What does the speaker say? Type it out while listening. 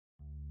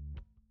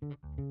We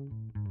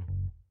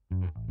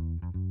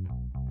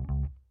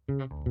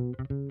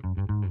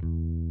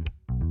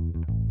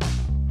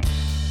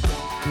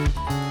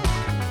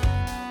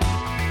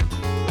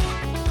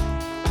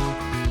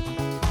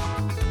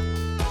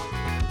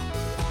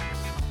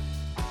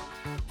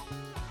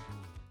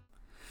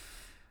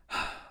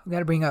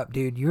gotta bring up,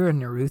 dude. You're a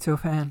Naruto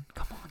fan.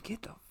 Come on,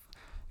 get the.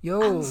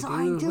 Yo, I'm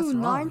sorry, dude. What's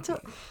wrong with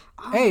Naruto. you?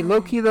 Oh, Hey,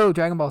 low key though,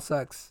 Dragon Ball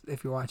sucks.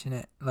 If you're watching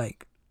it,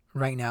 like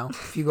right now,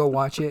 if you go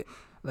watch it,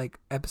 like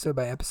episode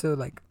by episode,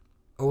 like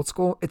old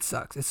school, it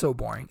sucks. It's so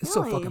boring. It's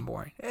so Really? fucking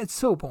boring. It's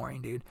so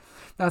boring, dude.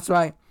 That's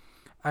why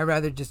I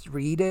rather just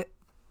read it,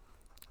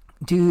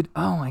 dude.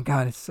 Oh my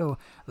god, it's so.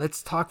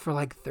 Let's talk for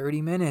like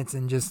 30 minutes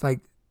and just like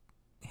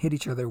hit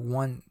each other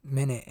 1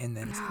 minute, and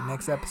then it's the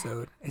next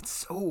episode. It's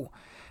so.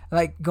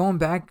 Like, going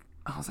back,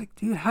 I was like,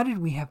 dude, how did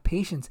we have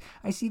patience?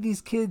 I see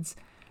these kids,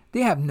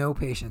 they have no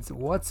patience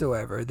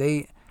whatsoever.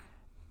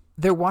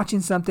 They're watching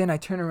something, I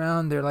turn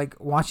around, they're like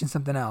watching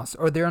something else.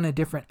 Or they're on a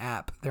different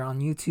app. They're on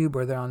YouTube,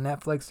 or they're on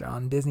Netflix, they're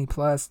on Disney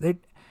Plus. They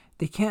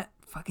can't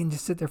fucking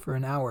just sit there for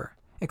an hour.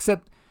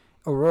 Except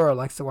Aurora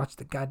likes to watch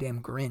the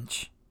goddamn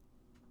Grinch.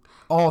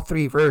 All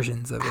 3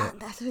 versions of it.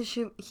 That's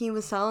what he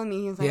was telling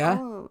me. He was like, Yeah?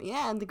 oh,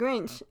 yeah, the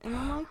Grinch. And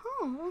I'm like,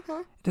 oh,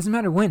 okay. It doesn't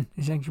matter when.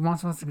 It's like, she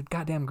wants to watch the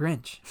goddamn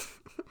Grinch.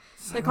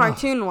 It's The like,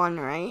 cartoon one,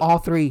 right? All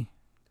 3.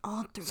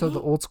 All 3? So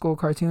the old school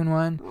cartoon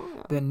one,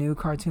 Oh, the new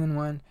cartoon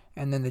one,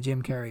 and then the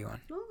Jim Carrey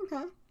one.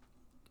 okay.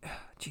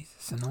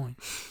 Jesus, annoying.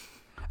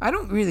 I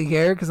don't really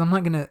care because I'm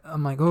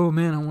like, oh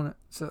man, I want to.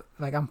 So,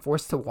 like, I'm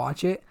forced to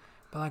watch it.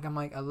 But, like, I'm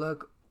like, I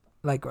look,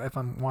 like, if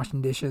I'm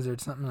washing dishes or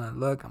something, I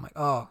look, I'm like,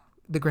 oh,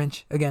 the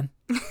Grinch again.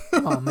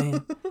 Oh,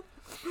 man.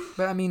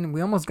 But, I mean,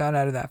 we almost got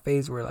out of that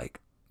phase where, like,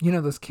 you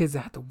know, those kids that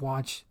have to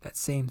watch that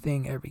same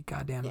thing every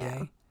goddamn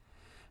day.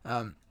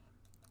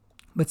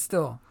 But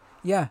still,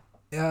 yeah.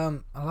 A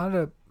lot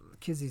of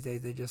kids these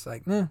days, they just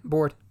like,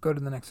 bored. Go to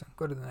the next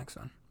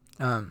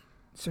one.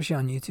 Especially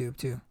on YouTube,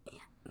 too.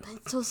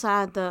 It's so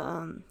sad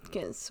the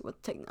kids with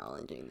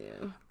technology,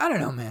 dude. I don't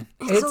know, man.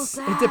 It's so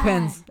sad.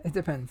 It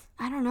depends.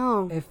 I don't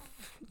know. If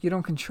you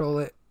don't control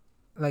it,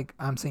 like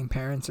I'm saying,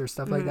 parents or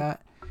stuff like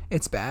that,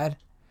 it's bad.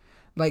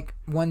 Like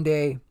one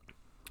day,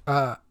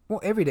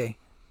 every day,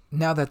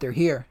 now that they're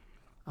here,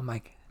 I'm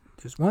like,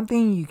 there's one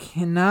thing you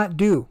cannot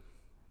do,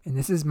 and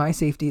this is my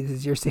safety. This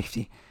is your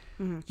safety.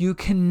 You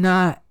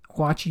cannot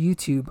watch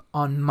YouTube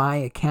on my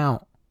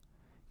account.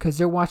 Because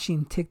they're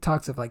watching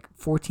TikToks of like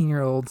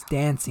 14-year-olds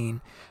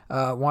dancing,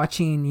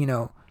 watching, you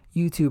know,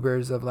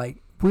 YouTubers of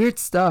like weird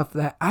stuff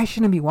that I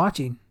shouldn't be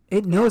watching.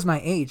 It knows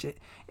my age.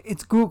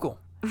 It's Google.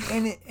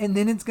 And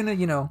then it's going to,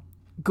 you know,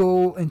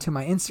 go into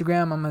my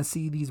Instagram. I'm going to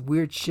see these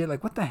weird shit.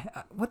 Like, what the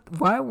hell?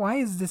 Why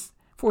is this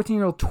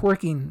 14-year-old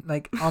twerking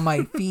like on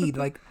my feed?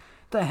 Like,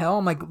 what the hell?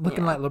 I'm like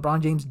looking like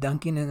LeBron James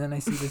dunking, and then I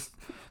see this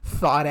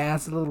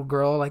thought-ass little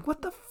girl. Like,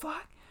 what the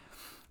fuck?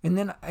 And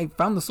then I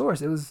found the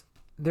source. It was...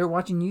 They're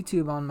watching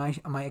YouTube on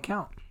my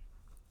account,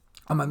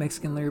 on my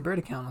Mexican Larry Bird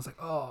account. I was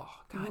like, oh,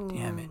 god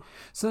damn it.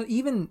 So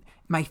even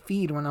my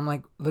feed, when I'm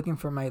like looking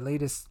for my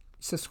latest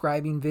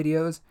subscribing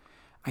videos,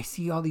 I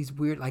see all these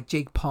weird, like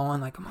Jake Paul,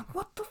 and like, I'm like,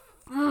 what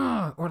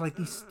the or like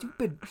these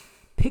stupid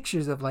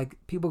pictures of like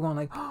people going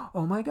like,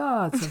 oh my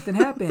god, something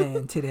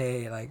happened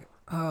today. Like,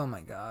 oh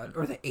my god.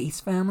 Or the Ace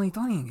family.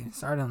 Don't even get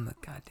started on the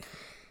goddamn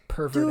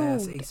pervert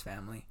ass Ace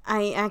family.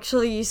 I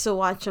actually used to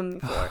watch them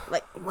before,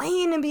 like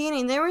way in the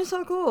beginning. They were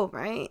so cool,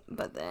 right?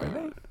 But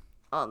then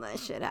all that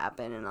shit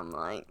happened, and I'm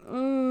like,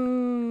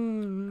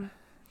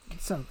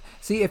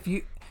 See, if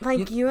you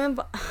like you and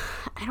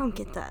I don't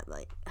get that.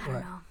 Like, I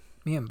don't know.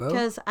 Me and Bo?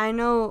 Because I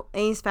know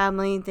Ace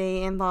family,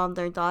 they involved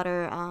their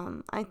daughter.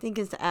 I think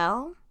it's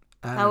Elle.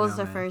 That was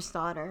their first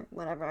daughter,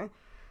 whatever.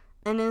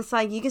 And it's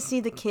like you can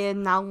see the kid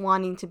not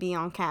wanting to be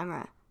on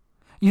camera.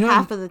 You know,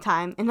 half of the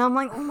time. And I'm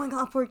like, oh my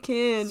god, poor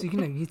kid.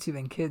 Speaking of YouTube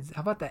and kids,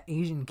 how about that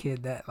Asian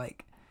kid that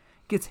like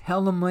gets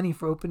hella money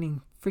for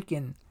opening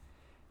freaking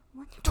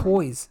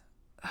toys?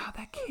 Oh,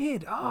 that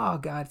kid. Oh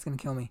god, it's gonna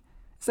kill me.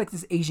 It's like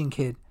this Asian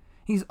kid.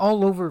 He's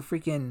all over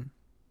freaking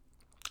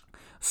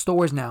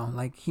stores now.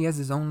 Like he has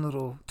his own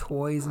little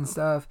toys and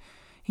stuff.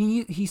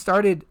 He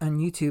started on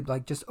YouTube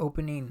like just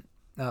opening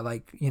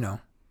like, you know,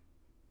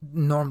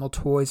 normal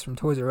toys from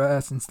Toys R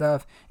Us and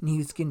stuff, and he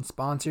was getting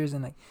sponsors,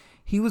 and like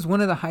he was one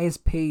of the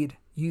highest paid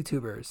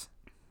YouTubers.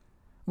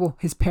 Well,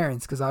 his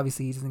parents, because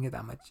obviously he doesn't get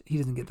that much. He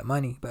doesn't get the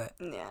money, but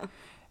yeah.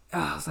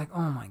 I was like,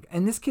 oh my god!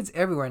 And this kid's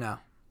everywhere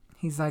now.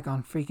 He's like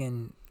on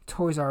freaking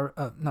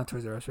not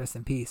Toys R Us, rest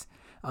in peace.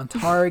 On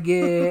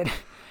Target,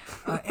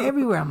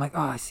 everywhere. I'm like,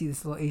 oh, I see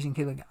this little Asian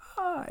kid, like,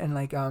 and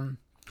like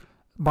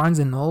Barnes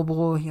and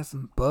Noble. He has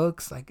some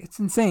books. Like it's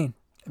insane.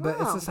 But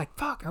it's just like,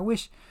 fuck. I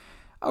wish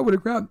I would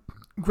have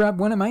grab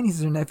one of my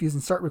nieces or nephews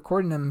and start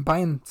recording them and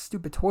buying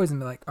stupid toys and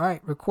be like, all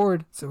right,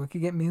 record so we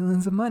could get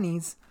millions of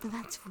monies. But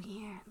that's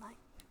weird. Like,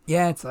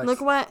 yeah, it's like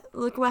look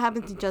what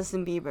happened to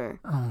Justin Bieber.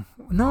 Oh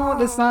no,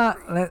 let's not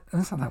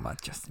talk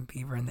about Justin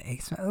Bieber and the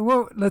Ace.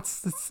 Well,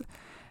 let's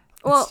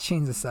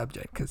change the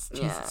subject because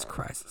Jesus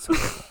Christ, it's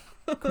horrible.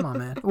 Come on,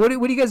 man. What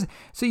do you guys?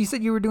 So you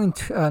said you were doing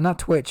not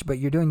Twitch, but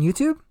you're doing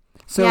YouTube.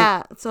 So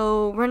yeah,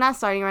 so we're not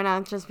starting right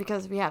now just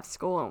because we have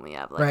school and we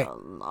have like right. a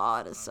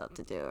lot of stuff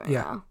to do right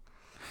now.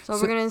 So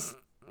we're gonna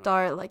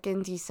start like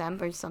in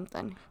December or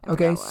something.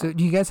 Okay, so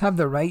do you guys have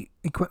the right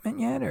equipment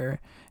yet, or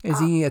is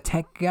he a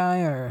tech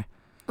guy, or?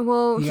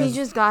 Well, he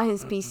just got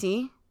his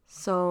PC,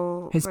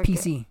 so his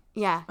PC.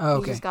 Yeah, oh,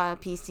 okay. He just got a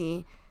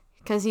PC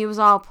because he was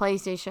all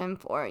PlayStation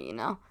 4, you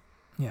know.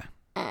 Yeah.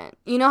 And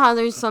you know how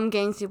there's some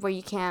games where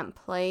you can't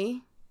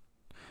play.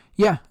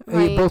 Yeah,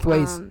 like, both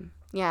ways.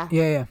 Yeah.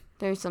 Yeah.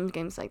 There's some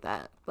games like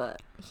that,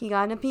 but he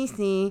got a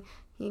PC.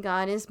 He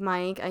got his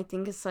mic. I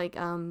think it's like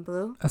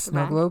blue. A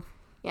snow globe.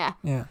 Yeah.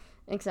 Yeah.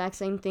 Exact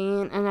same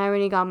thing. And I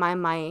already got my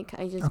mic.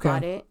 I just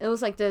got it. It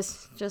was like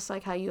this, just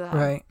like how you have.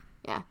 Right.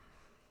 Yeah.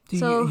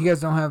 So you guys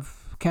don't have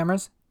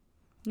cameras?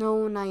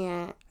 No, not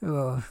yet.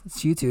 Well,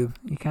 it's YouTube.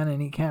 You kind of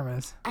need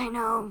cameras. I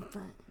know,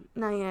 but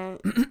not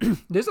yet.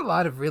 There's a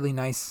lot of really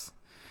nice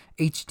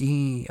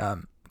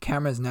HD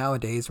cameras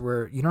nowadays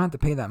where you don't have to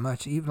pay that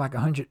much, even like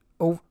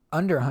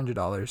under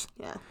 $100.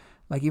 Yeah.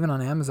 Like even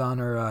on Amazon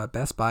or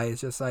Best Buy,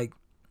 it's just like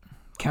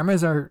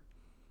cameras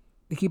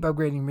they keep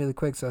upgrading really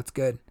quick, so it's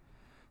good.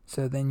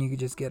 So then you could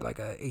just get like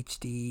a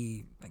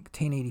HD, like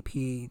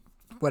 1080p,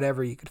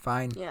 whatever you could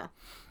find. Yeah.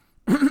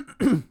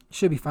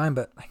 Should be fine,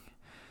 but like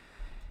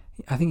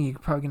I think you're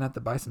probably gonna have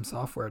to buy some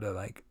software to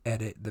like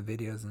edit the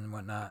videos and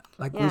whatnot.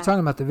 Like we were talking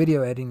about the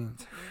video editing,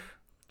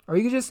 or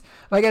you could just,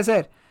 like I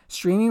said,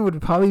 streaming would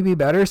probably be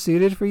better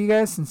suited for you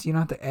guys since you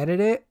don't have to edit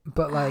it.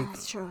 But like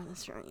that's true.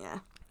 Yeah.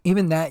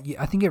 Even that,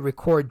 I think it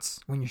records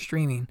when you're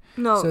streaming.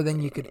 No. So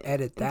then you could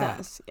edit that. It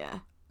does, yeah.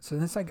 So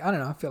it's like, I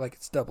don't know. I feel like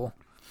it's double.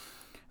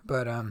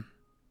 But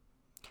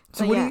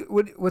so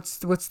but what's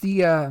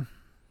the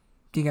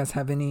do you guys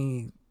have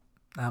any?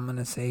 I'm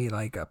gonna say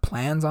like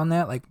plans on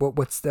that. Like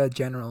what's the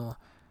general?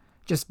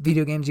 Just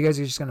video games you guys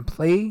are just gonna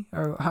play,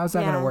 or how's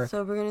that gonna work?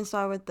 So we're gonna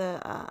start with the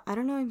I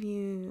don't know if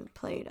you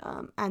played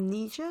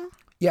Amnesia.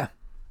 Yeah.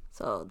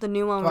 So the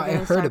new one, we're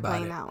gonna start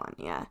playing that one.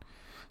 Yeah.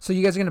 So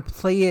you guys are gonna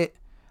play it.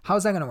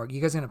 How's that gonna work?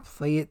 You guys are gonna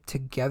play it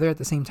together at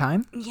the same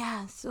time?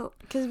 Yeah. So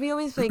because we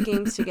always play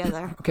games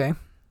together. Okay.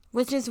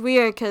 Which is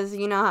weird because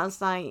you know how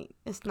it's like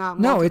it's not.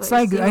 No, it's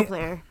like single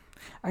player.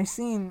 I've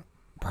seen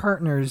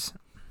partners,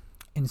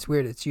 and it's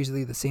weird. It's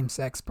usually the same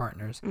sex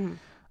partners.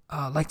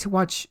 Like to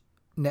watch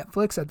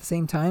Netflix at the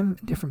same time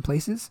in different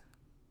places.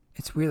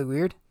 It's really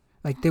weird.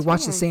 Like they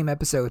watch the same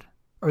episode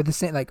or the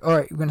same. Like, all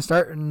right, we're gonna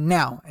start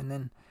now, and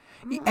then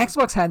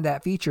Xbox had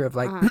that feature of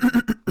like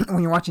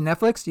when you're watching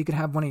Netflix, you could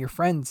have one of your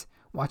friends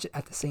watch it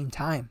at the same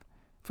time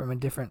from a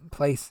different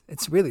place.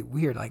 It's really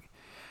weird. Like,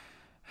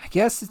 I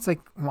guess it's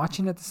like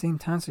watching at the same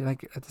time, so you're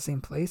like at the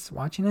same place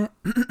watching it.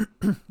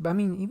 But I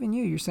mean, even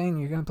you're saying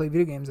you're gonna play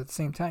video games at the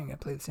same time. You're gonna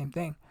play the same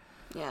thing.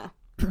 Yeah.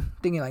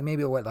 Thinking like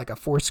maybe like a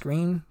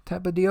 4-screen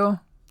type of deal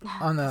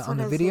on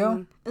the video.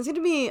 Saying. It's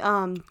gonna be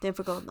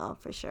difficult though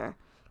for sure,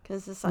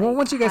 because it's like. Well,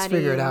 once you guys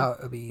figure it out,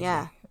 it'll be easy.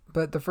 Yeah.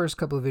 But the first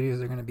couple of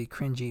videos are gonna be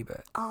cringy,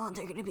 but. Oh,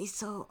 they're gonna be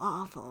so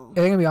awful.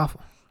 They're gonna be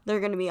awful. They're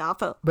gonna be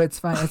awful. But it's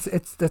fine.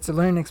 That's a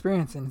learning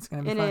experience, and it's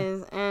gonna be fun. It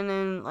is, and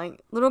then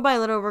like little by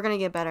little, we're gonna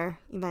get better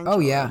eventually. Oh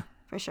yeah,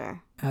 for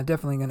sure.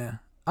 Definitely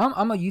gonna.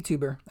 I'm a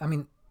YouTuber. I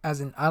mean,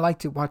 as in, I like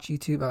to watch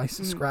YouTube. I like to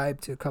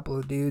subscribe to a couple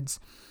of dudes.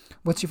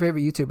 What's your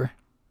favorite YouTuber?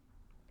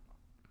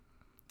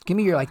 Give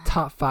me your like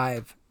top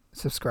 5.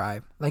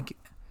 Subscribe. Like,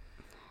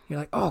 you're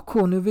like, oh,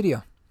 cool, new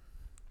video.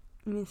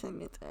 Let me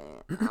send it.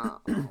 Oh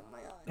my god.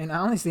 And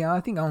honestly,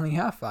 I think I only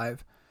have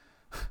 5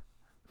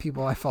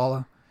 people I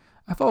follow.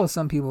 I follow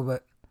some people,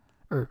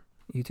 or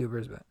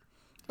YouTubers, but.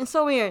 It's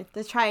so weird.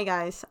 The Try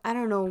Guys. I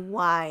don't know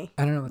why.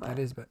 I don't know what that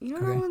is, but. You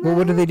don't know what well,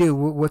 what do they do?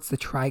 What's the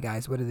Try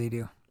Guys? What do they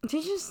do?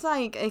 They just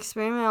like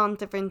experiment on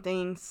different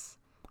things.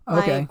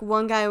 Okay. Like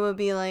one guy would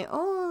be like,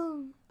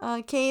 oh,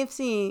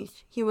 KFC.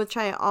 He would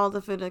try all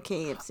the food at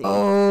KFC.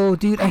 Oh,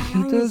 dude, I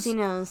hate those.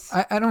 Those.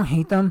 I don't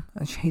hate them.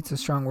 Hate's a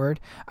strong word.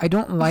 I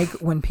don't like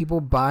when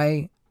people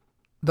buy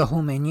the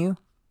whole menu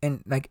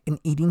and like an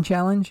eating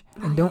challenge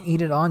and don't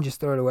eat it all and just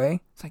throw it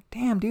away. It's like,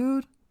 damn,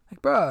 dude.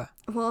 Like, bruh.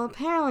 Well,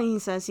 apparently he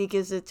says he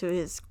gives it to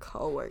his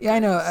coworkers. Yeah, I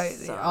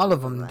know. All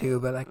of them do,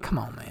 but like, come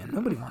on, man.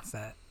 Nobody wants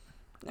that.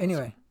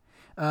 Anyway,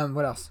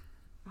 what else?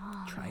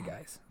 Try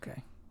Guys.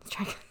 Okay.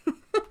 Try.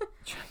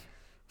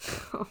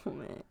 Oh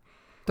man.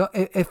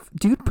 If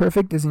Dude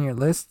Perfect is in your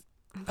list,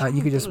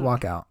 you could just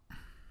walk out.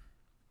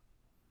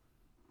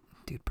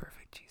 Dude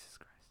Perfect, Jesus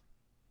Christ.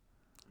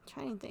 I'm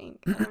trying to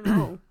think. I don't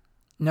know.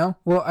 No?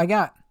 Well, I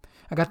got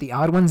The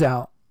Odd Ones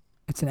Out.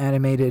 It's an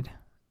animated.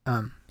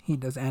 He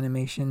does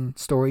animation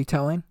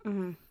storytelling.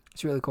 Mm-hmm.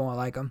 It's really cool. I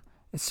like him.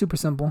 It's super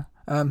simple.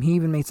 He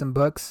even made some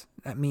books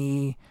that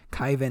me,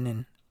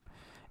 Kyvan,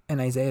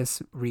 and Isaiah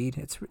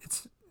read.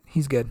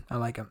 He's good. I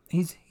like him.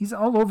 He's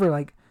all over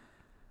like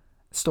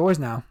stores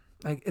now.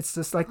 Like it's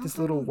just like this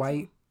little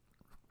white,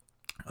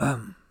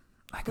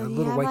 like a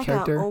little white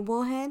character. Like a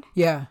oboe head?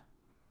 Yeah.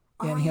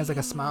 Yeah, and he has like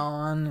a smile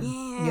on. And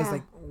he has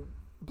like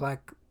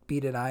black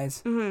beaded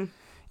eyes. Mm-hmm.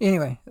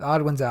 Anyway, The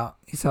Odd One's Out.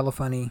 He's hella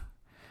funny.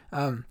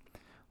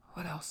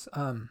 what else?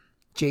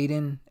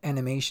 Jaden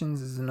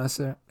Animations is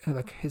another,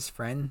 like his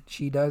friend.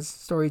 She does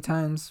story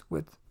times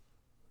with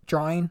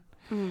drawing.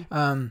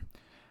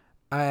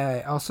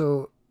 I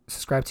also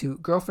subscribe to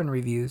Girlfriend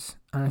Reviews.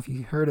 I don't know if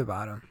you heard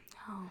about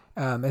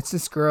them. It's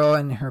this girl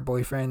and her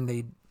boyfriend.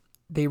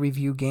 They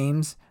review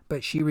games,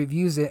 but she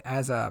reviews it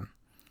as a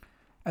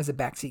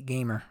backseat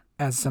gamer,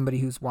 as somebody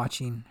who's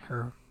watching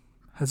her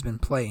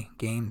husband play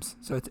games.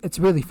 So it's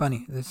really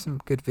funny. There's some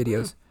good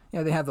videos.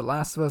 Yeah, they have The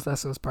Last of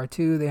Us Part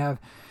 2. They have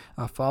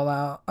Fall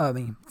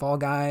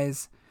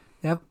Guys.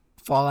 They have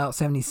Fallout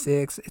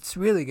 76. It's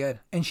really good.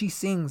 And she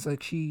sings,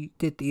 like she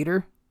did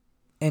theater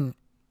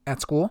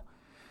at school.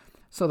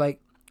 So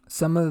like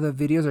some of the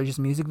videos are just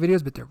music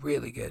videos, but they're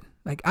really good.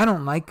 Like I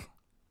don't like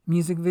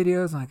music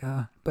videos,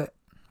 but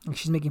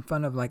she's making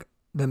fun of like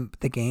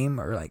the game,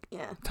 or like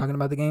talking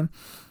about the game.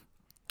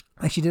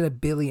 Like she did a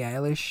Billie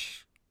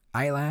Eilish,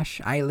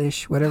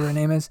 whatever her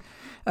name is,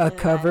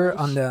 cover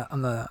on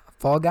the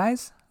Fall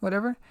Guys,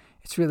 whatever.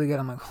 It's really good.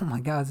 I'm like, oh my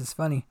god, this is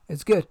funny.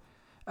 It's good.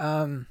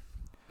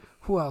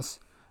 Who else?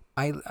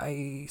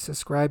 I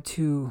subscribe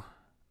to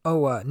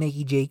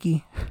Nakey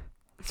Jakey.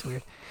 It's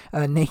weird.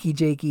 Nakey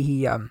Jakey,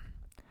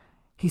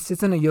 he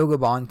sits on a yoga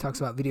ball and talks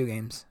about video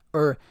games,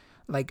 or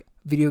like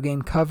video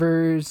game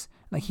covers.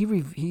 Like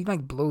he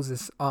like blows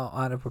this all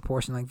out of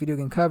proportion. Like video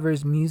game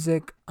covers,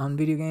 music on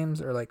video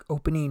games, or like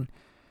opening.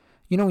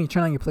 You know when you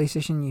turn on your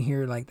PlayStation, you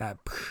hear like that,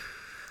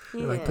 or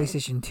like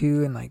PlayStation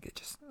 2, and like it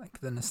just like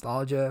the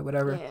nostalgia,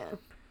 whatever. Yeah.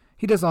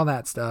 He does all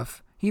that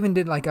stuff. He even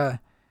did like a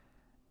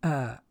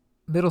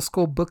middle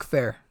school book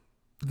fair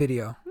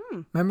video.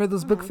 Remember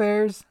those book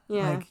fairs?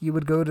 Yeah. Like you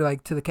would go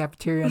to the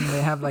cafeteria and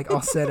they have like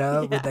all set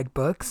up with like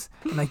books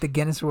and like the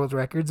Guinness World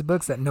Records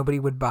books that nobody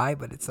would buy,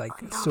 but it's like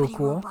so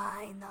cool. Will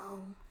buy, no.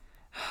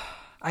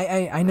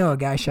 I know a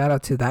guy. Shout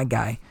out to that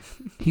guy.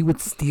 He would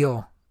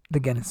steal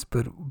the Guinness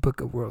Book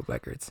of World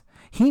Records.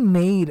 He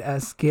made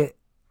us get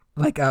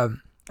like a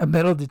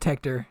metal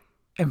detector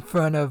in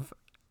front of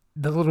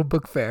the little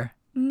book fair.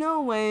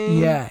 No way.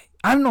 Yeah,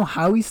 I don't know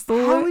how he stole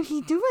it. How would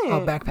he do it?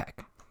 Oh,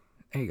 backpack.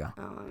 There you go.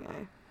 Oh,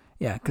 okay.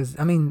 Yeah, because,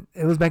 I mean,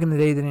 it was back in the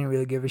day, they didn't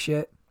really give a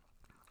shit.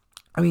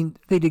 I mean,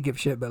 they did give a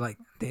shit, but, like,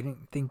 they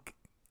didn't think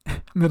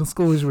middle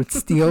schoolers would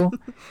steal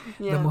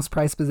the most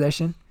prized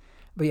possession.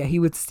 But, yeah, he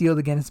would steal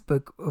the Guinness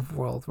Book of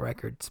World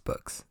Records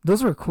books.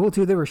 Those were cool,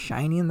 too. They were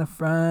shiny in the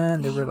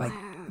front. They were, like,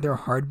 they were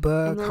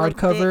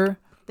hardcover. Like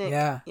thick.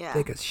 Yeah,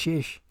 thick as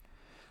shish.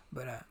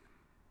 But,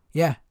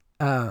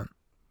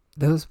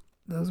 those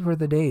were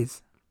the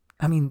days.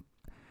 I mean,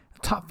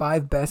 top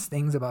 5 best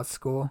things about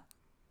school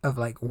of,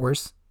 like,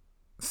 worst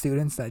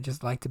students that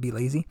just like to be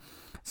lazy: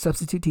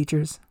 substitute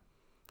teachers,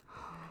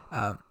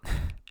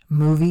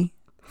 movie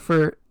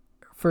for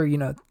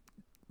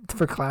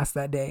class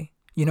that day.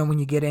 You know, when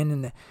you get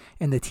in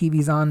and the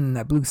TV's on and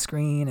that blue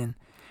screen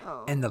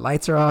and the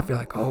lights are off, you're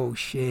like, oh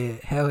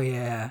shit, hell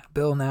yeah,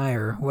 Bill Nye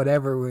or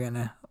whatever we're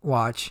gonna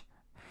watch.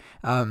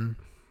 The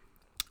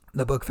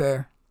book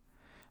fair,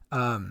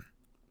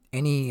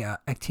 any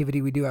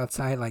activity we do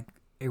outside, like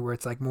where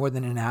it's like more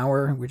than an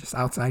hour, we're just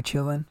outside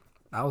chilling.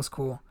 That was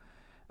cool.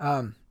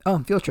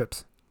 Field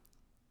trips.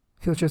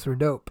 Field trips were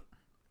dope.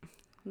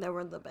 They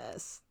were the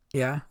best.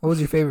 Yeah? What was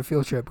your favorite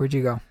field trip? Where'd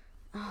you go?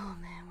 Oh,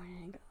 man, where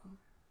did I go?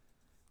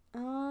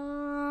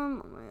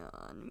 Oh, my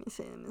God. Let me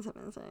see.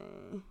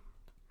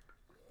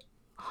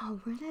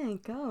 Oh, where did I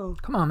go?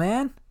 Come on,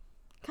 man.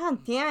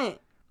 God damn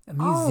it. A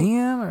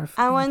museum?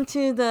 I went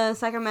to the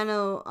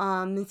Sacramento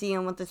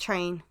museum with the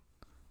train.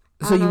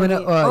 So you went to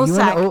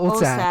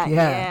OSAC.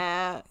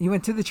 Yeah. You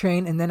went to the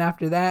train, and then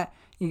after that,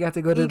 you got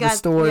to go to the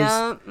stores.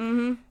 Yeah,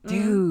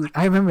 Dude,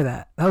 I remember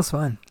that. That was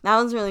fun.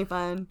 That was really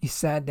fun. You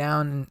sat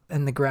down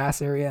in the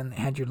grass area and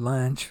had your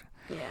lunch.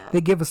 Yeah.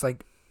 They give us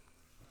like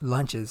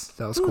lunches.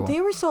 That was cool. They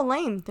were so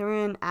lame. They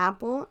were an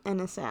apple and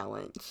a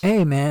sandwich.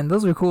 Hey, man,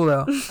 those were cool,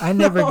 though. I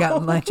never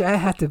got lunch. I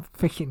had to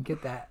freaking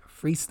get that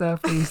free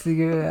stuff we used to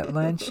get at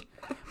lunch.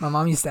 My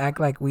mom used to act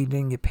like we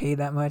didn't get paid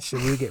that much, so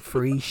we would get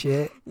free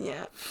shit.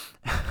 Yeah.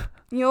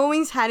 You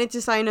always had it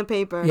to sign a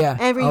paper. Yeah.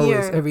 Every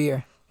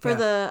year. For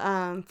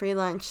the free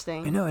lunch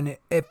thing. I know, and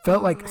it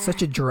felt like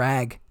such a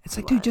drag. It's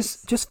like, dude,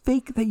 just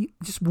fake that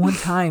just one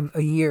time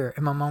a year,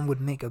 and my mom would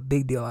make a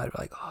big deal out of it,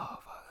 like, oh,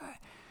 fuck.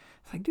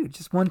 It's like, dude,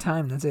 just one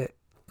time, that's it.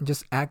 And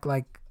just act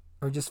like,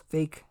 or just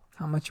fake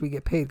how much we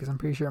get paid, because I'm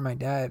pretty sure my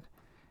dad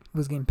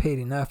was getting paid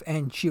enough,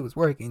 and she was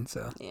working,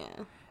 so. Yeah.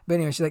 But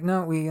anyway, she's like,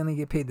 no, we only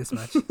get paid this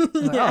much.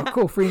 Like, oh,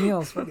 cool, free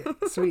meals, fuck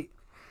it, sweet.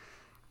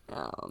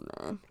 Oh,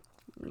 man.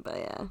 But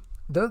yeah.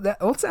 That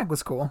Old Sac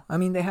was cool. I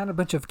mean, they had a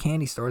bunch of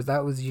candy stores.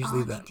 That was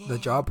usually the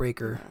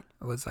Jawbreaker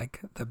was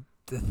like the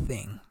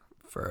thing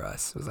for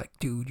us. It was like,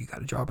 dude, you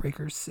got a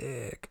Jawbreaker?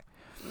 Sick.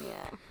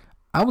 Yeah.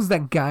 I was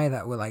that guy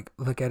that would like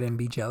look at it and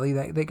be jelly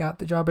that they got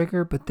the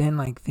Jawbreaker, but then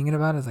like thinking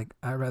about it, it's like,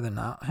 I'd rather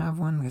not have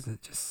one because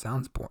it just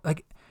sounds boring.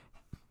 Like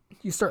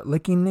you start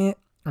licking it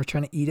or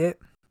trying to eat it,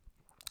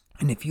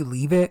 and if you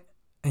leave it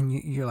and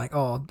you're like,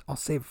 oh, I'll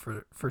save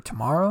it for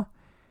tomorrow,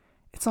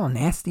 it's all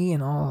nasty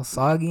and all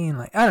soggy and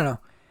like, I don't know.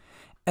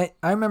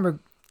 I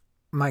remember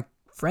my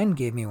friend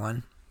gave me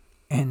one,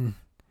 and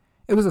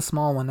it was a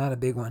small one, not a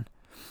big one.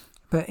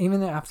 But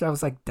even after I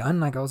was like done,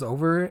 like I was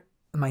over it,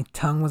 my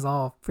tongue was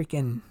all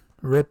freaking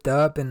ripped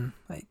up, and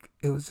like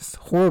it was just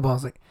horrible. I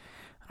was like,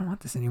 I don't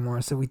want this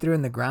anymore. So we threw it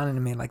in the ground, and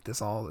it made like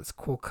this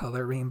cool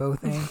color rainbow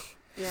thing.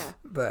 Yeah.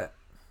 But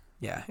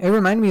yeah, it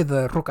reminded me of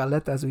the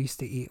rocaletas we used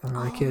to eat when we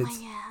were kids.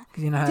 Oh, yeah.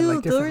 Cause, you know, had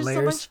like different layers. Dude, those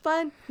were so much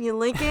fun. You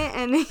lick it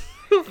and you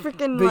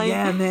freaking but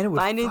yeah, man, it would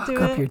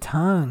fuck up your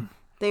tongue.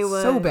 They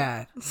would. So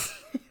bad.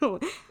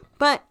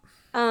 But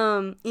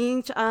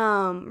each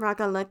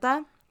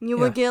rocaleta, you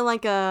would get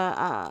like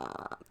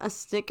a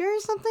sticker or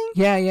something.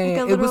 Yeah.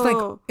 It was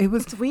like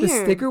it's weird.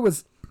 The sticker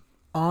was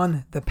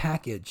on the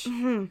package.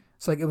 Mm-hmm.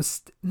 So like it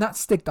was not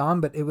sticked on,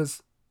 but it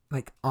was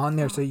like on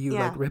there, so you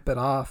like rip it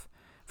off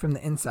from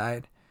the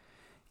inside.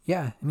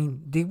 Yeah, I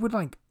mean they would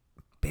like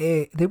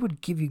they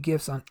would give you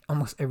gifts on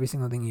almost every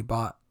single thing you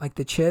bought. Like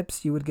the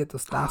chips, you would get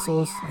those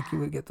tassels. Oh, yeah. Like you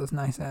would get those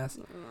nice ass.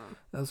 Yeah.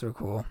 Those were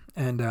cool.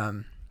 And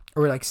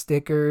or like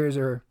stickers,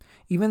 or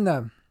even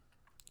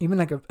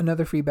like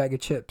another free bag of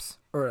chips,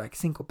 or like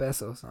 5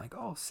 pesos. I'm like,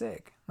 oh,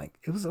 sick. Like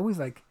it was always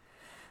like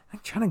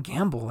trying to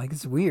gamble. Like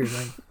it's weird.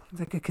 Like it's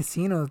like a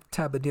casino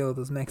type of deal with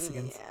those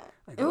Mexicans. Yeah.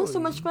 Like, it was so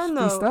much fun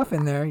though. Stuff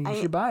in there. You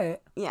should buy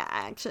it. Yeah,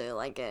 I actually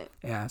like it.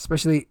 Yeah,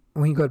 especially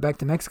when you go back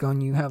to Mexico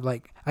and you have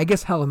like, I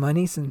guess, hella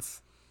money,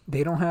 since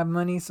they don't have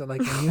money. So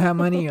like when you have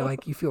money, you're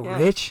like, you feel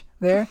rich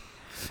there.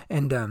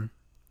 And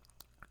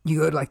you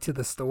go like to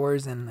the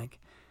stores and like,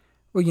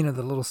 well, you know,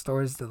 the little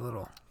stores, the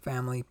little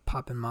family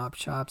pop and mop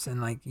shops,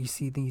 and like you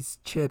see these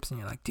chips and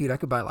you're like, dude, I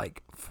could buy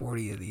like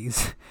 40 of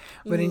these.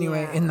 But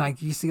anyway, and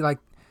like you see like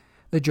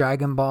the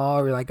Dragon Ball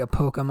or like a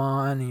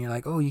Pokemon, and you're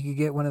like, oh, you could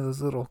get one of those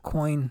little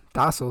coin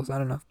tassels. I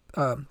don't know.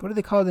 What are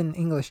they called in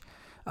English?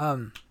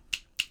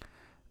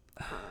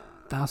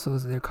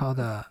 Tassels, they're called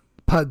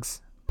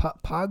pugs.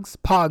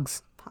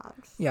 Pogs.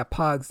 Yeah,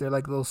 pogs. They're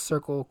like little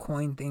circle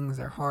coin things.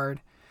 They're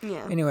hard.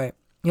 Yeah. Anyway,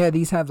 yeah,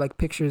 these have like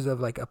pictures of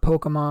like a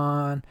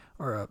Pokemon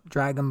or a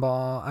Dragon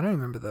Ball. I don't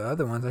remember the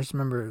other ones. I just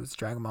remember it was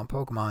Dragon Ball and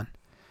Pokemon.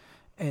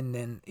 And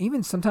then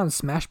even sometimes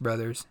Smash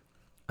Brothers.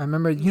 You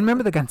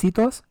remember the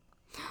gancitos?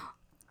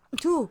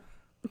 Dude,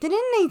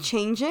 didn't they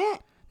change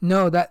it?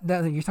 No, that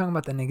you're talking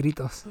about the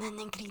negritos. The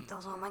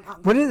negritos, oh my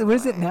god. What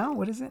is it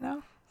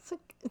now?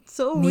 It's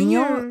so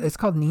Nino? weird. It's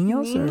called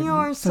Niños? Nino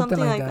or something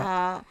like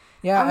that.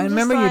 Yeah, I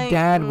remember your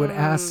dad would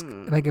ask,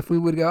 like if we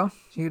would go,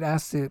 he would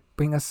ask to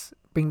bring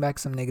back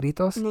some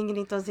negritos.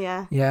 Negritos,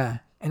 yeah. Yeah.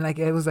 And like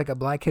it was like a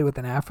black kid with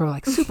an afro,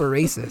 like super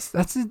racist.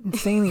 That's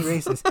insanely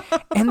racist.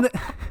 And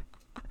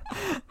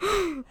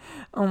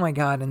oh my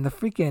god, and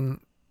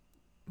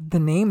the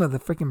name of the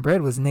freaking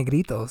bread was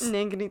Negritos.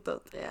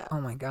 Negritos, yeah.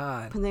 Oh my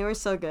god. But they were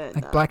so good.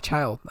 Like Black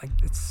Child. Like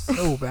it's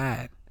so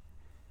bad.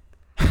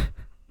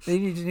 They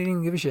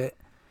didn't give a shit.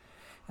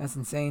 That's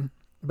insane.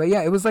 But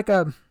yeah, it was like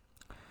what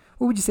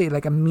would you say?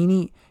 Like a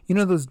mini, you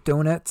know those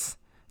donuts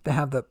that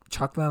have the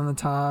chocolate on the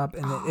top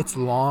and it's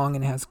long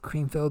and it has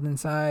cream filled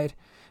inside?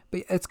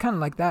 But it's kind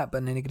of like that,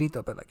 but a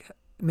negrito, but like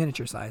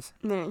miniature size.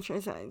 Miniature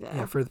size, yeah.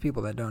 Yeah, for the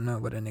people that don't know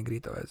what a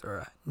negrito is, or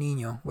a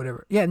niño,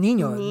 whatever. Yeah,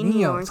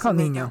 niño. It's called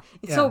niño. Like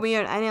it's so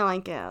weird. I didn't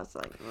like it. I was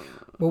like,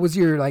 What was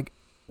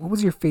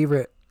your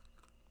favorite,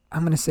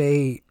 I'm going to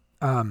say,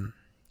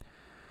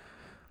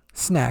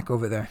 snack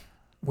over there?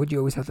 What'd you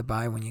always have to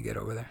buy when you get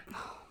over there?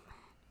 Oh, man.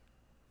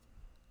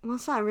 Well,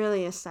 it's not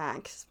really a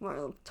snack. It's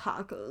more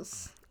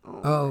tacos.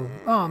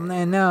 Oh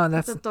man, no,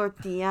 that's the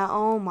tortilla.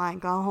 Oh my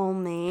god,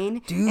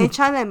 homemade. Dude.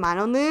 Hecha de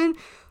mano, dude.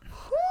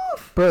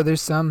 Bro,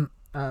 there's some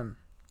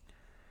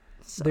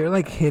they're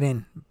like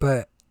hidden,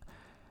 but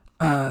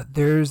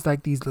there's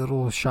like these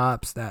little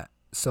shops that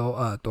sell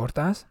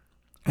tortas,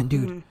 and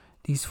dude,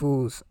 these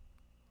fools,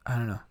 I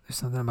don't know, there's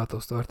something about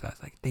those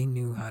tortas, like they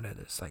knew how to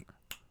just like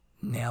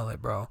nail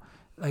it, bro.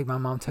 Like my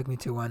mom took me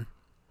to one.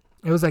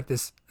 It was like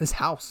this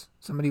house.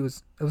 It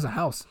was a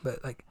house,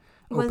 but like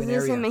open area.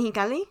 Was this in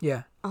Mexicali?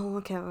 Yeah. Oh,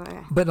 okay,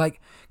 right. But like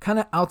kind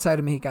of outside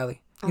of Mexicali.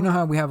 You know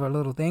how we have our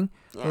little thing,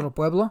 little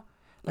pueblo,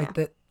 like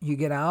that. You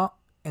get out,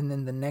 and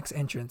then the next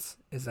entrance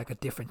is like a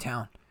different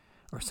town,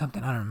 or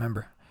something. I don't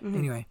remember. Mm-hmm.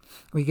 Anyway,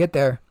 we get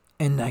there,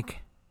 and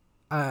like,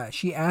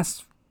 she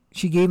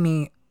gave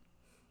me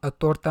a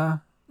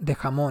torta de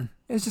jamón.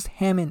 It was just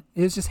ham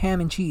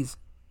and cheese,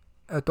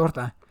 a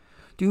torta,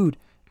 dude.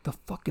 The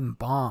fucking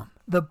bomb.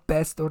 The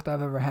best torta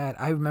I've ever had.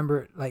 I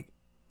remember like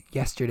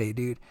yesterday,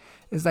 dude.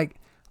 It's like,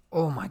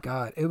 oh my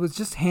god, it was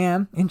just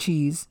ham and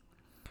cheese,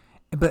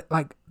 but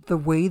like the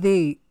way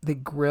they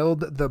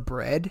grilled the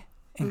bread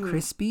and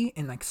crispy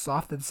and like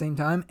soft at the same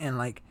time, and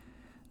like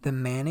the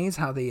mayonnaise,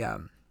 how they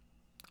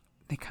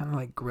kind of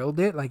like grilled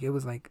it, like it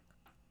was like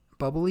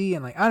bubbly,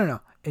 and like I don't know,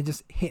 it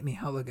just hit me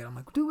hella good. I'm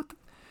like, dude, what the?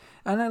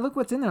 And I look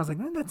what's in there. I was like,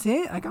 man, that's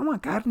it. Like I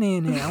want carne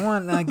in there. I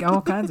want like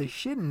all kinds of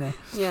shit in there.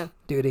 Yeah,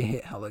 dude, it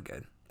hit hella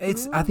good.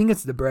 I think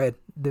it's the bread.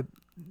 The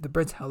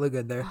bread's hella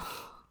good there.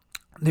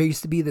 There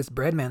used to be this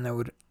bread man that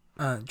would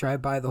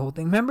drive by the whole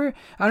thing. Remember,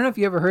 I don't know if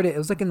you ever heard it. It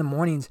was like in the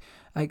mornings,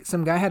 like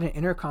some guy had an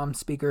intercom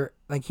speaker,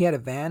 like he had a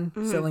van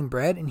selling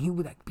bread, and he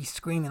would like be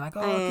screaming like,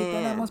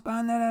 "Oh, almost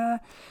behind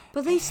that."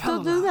 But they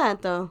still do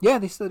that though. Yeah,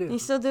 they still do. They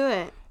still do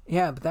it.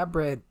 Yeah, but that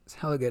bread is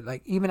hella good.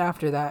 Like even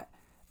after that,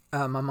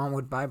 my mom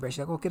would buy bread. She's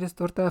like, "Oh, ¿quieres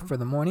torta for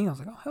the morning?" I was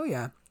like, "Oh, hell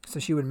yeah!" So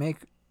she would make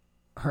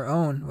her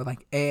own with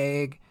like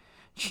egg,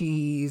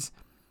 cheese,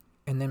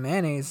 and then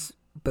mayonnaise,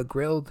 but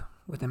grilled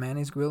with the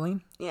mayonnaise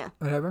grilling. Yeah.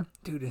 Whatever,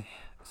 dude.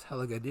 It's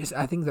hella good.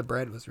 I think the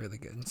bread was really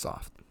good and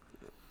soft.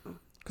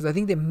 Because I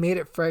think they made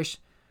it fresh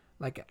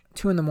like at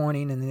 2 in the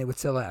morning, and then they would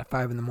sell it at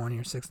 5 in the morning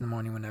or 6 in the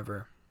morning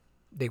whenever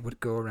they would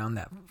go around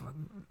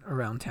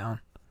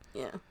town.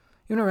 Yeah.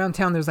 Even around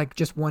town, there's like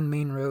just one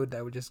main road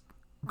that would just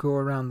go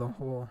around the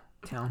whole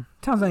town.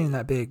 Town's not even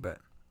that big, but...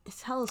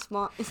 It's hella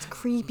small. It's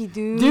creepy,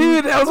 dude.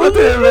 Dude, I was about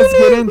to... Let's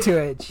get into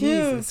it.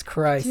 Jesus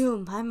Christ.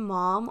 Dude, my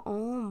mom,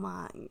 oh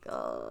my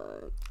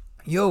God.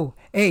 Yo,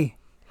 hey,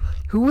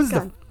 who was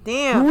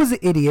Damn. Who was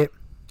the idiot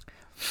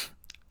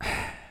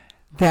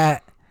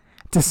that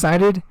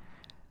decided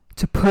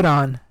to put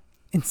on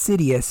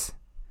Insidious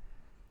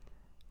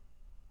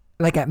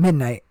like at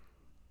midnight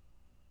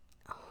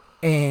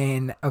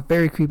in a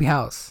very creepy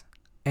house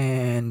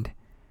and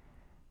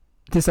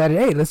decided,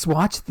 hey, let's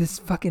watch this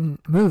fucking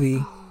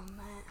movie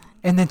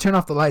and then turn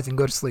off the lights and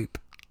go to sleep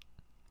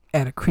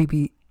at a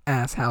creepy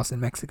ass house in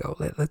Mexico?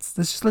 Let's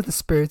just let the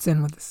spirits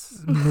in with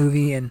this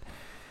movie. And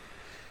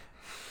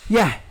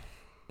yeah,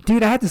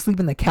 dude, I had to sleep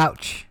in the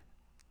couch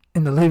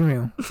in the living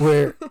room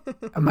where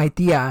my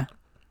tia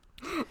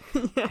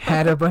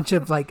had a bunch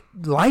of like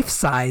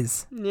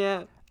life-size,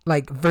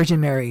 like Virgin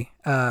Mary.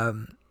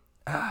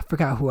 I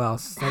forgot who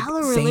else. Like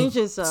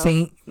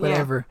Saint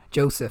whatever,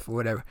 Joseph or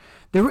whatever.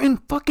 They were in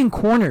fucking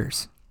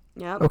corners.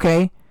 Yeah.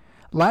 Okay,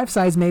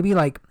 life-size, maybe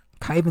like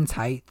Kyvan's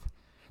height,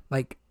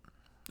 like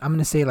I'm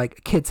gonna say like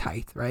a kid's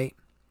height, right?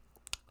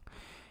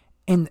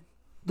 And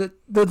the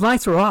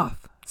lights were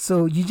off,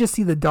 so you just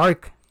see the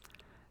dark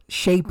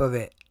shape of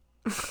it.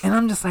 And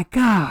I'm just like,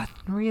 God,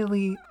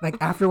 really? Like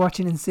after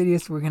watching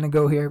Insidious, we're gonna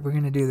go here, we're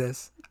gonna do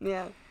this.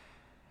 Yeah.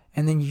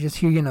 And then you just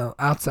hear,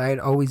 outside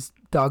always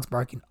dogs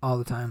barking all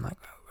the time, like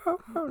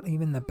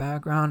even in the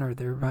background, or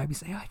there might be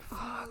saying like,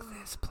 fuck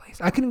this place.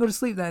 I couldn't go to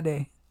sleep that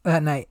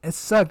night. It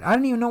sucked. I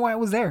didn't even know why I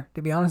was there,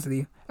 to be honest with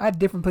you. I had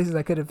different places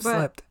I could have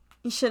slept.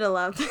 You should have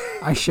left.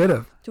 I should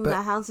have. Dude,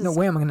 that house is... No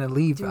way I'm going to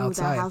leave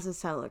outside. That house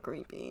is hella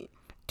creepy.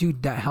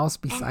 Dude, that house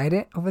beside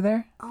it over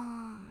there,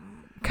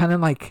 kind of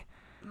like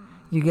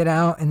you get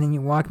out and then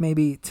you walk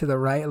maybe to the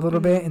right a little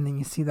bit and then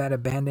you see that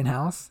abandoned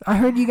house. I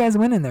heard you guys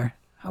went in there.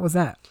 How was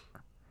that?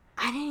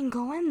 I didn't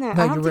go in there.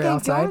 No, I don't think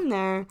I'd go in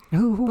there.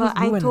 Who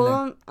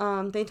told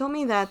them, they told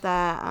me that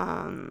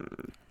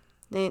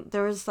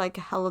there was like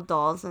hella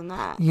dolls in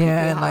that.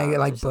 Yeah, and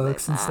like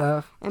books and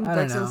stuff. And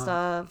books and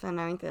stuff and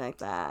everything like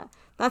that.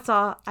 That's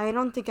all. I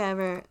don't think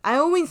I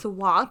always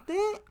walked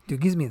it. Dude,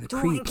 it gives me the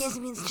creeps. It gives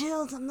me the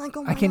chills. I'm like,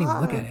 oh my God. I can't even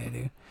look at it,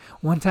 dude.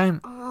 One time,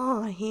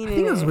 I hate it. I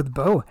think it was with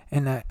Bo,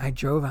 and I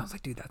drove. I was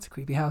like, dude, that's a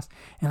creepy house.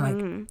 And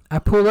like, I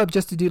pull up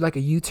just to do like a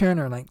U-turn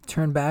or like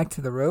turn back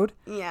to the road.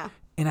 Yeah.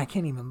 And I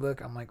can't even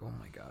look. I'm like, oh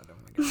my God.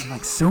 I'm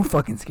like so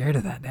fucking scared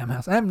of that damn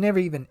house. I've never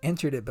even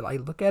entered it, but I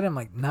look at it, I'm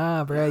like,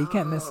 nah, bro, you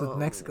can't mess with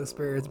Mexico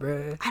spirits,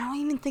 bro. I don't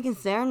even think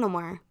it's there no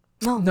more.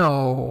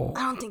 No.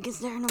 I don't think it's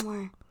there no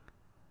more.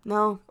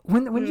 No.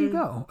 When did you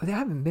go? I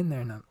haven't been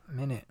there in a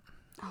minute.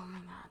 Oh my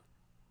God.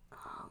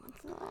 Oh,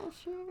 what's the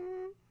last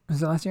year?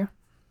 Was it last year?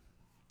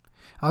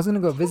 I was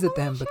gonna go visit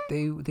them, but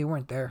they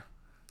weren't there.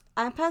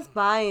 I passed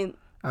by.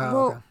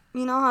 Okay.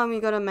 You know how we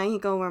go to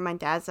Mexico where my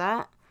dad's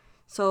at?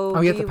 So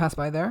you have to pass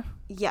by there?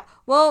 Yeah.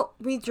 Well,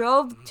 we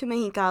drove to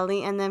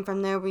Mexicali and then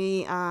from there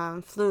we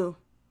flew.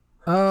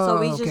 Oh, so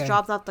we just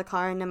dropped off the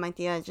car and then my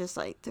tia just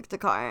like took the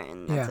car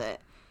and that's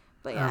it.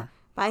 But yeah.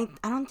 But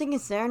I don't think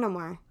it's there no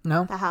more.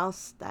 No? The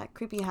house, that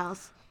creepy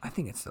house. I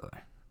think it's still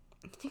there.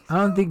 You think so? I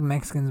don't think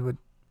Mexicans would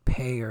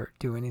pay or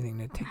do anything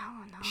to take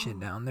shit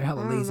down. They're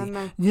hella lazy.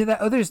 Yeah,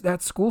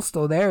 that school's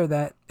still there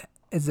that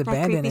is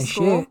abandoned and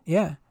shit.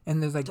 Yeah.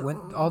 And there's like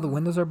all the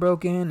windows are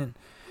broken and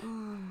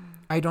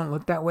I don't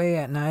look that way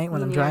at night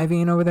when I'm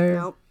driving over there.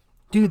 Nope.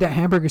 Dude, that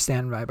hamburger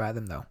stand right by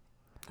them though.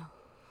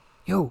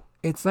 Yo,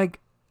 it's like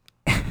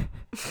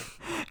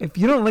if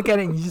you don't look at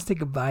it and you just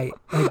take a bite,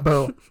 like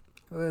bro,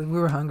 we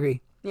were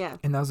hungry. Yeah.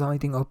 And that was the only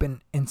thing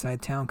open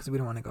inside town because we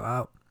don't want to go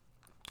out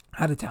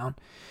of town.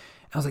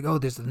 I was like, oh,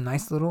 there's a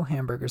nice little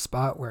hamburger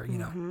spot where,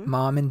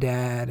 mom and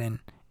dad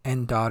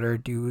and daughter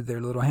do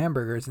their little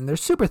hamburgers. And they're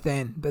super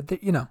thin, but,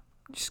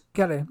 just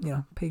got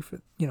to, pay for,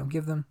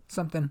 give them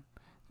something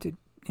to,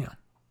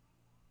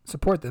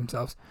 support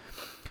themselves.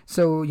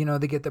 So,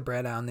 they get the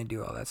bread out and they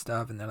do all that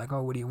stuff. And they're like,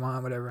 oh, what do you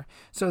want? Whatever.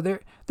 So they're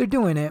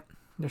doing it.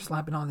 They're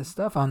slapping all this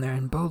stuff on there.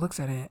 And Bo looks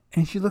at it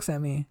and she looks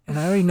at me. And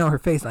I already know her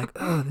face like,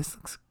 oh, this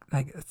looks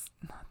like it's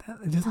not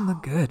that. It doesn't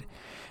look good.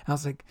 I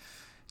was like,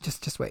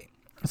 just wait.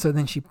 So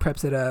then she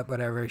preps it up,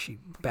 whatever. She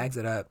bags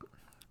it up,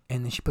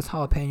 and then she puts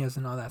jalapenos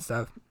and all that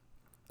stuff.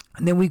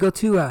 And then we go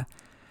to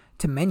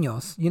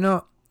Meños.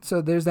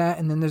 So there's that,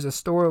 and then there's a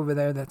store over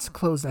there that's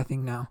closed, I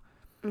think, now.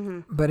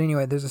 Mm-hmm. But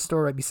anyway, there's a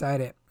store right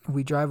beside it.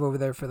 We drive over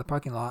there for the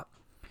parking lot.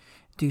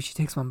 Dude, she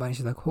takes one bite and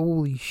she's like,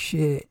 holy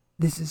shit,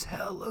 this is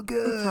hella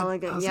good. It's hella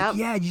good. I was Yep. like,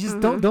 yeah, you just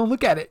don't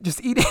look at it.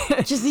 Just eat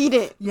it. Just eat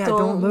it. Yeah,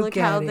 don't look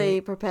at how it.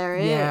 they prepare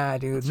it. Yeah,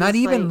 dude. It's Not just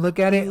even like, look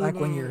at it eat like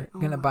when it. you're Oh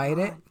gonna my bite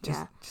it.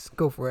 God. Just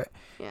go for it.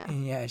 Yeah.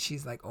 And yeah,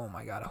 she's like, oh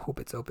my God, I hope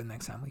it's open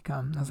next time we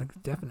come. I was like,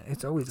 definitely.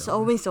 It's always It's open.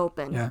 always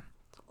open. Yeah.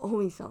 It's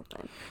always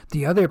open.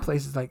 The other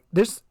places, like,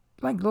 there's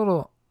like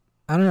little,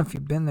 I don't know if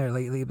you've been there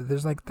lately, but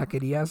there's like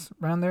taquerias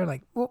around there.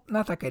 Like, well,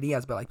 not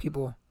taquerias, but like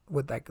people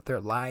with like their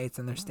lights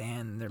and their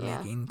stand and they're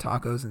making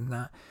tacos and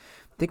that.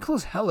 They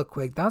close hella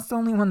quick. That's the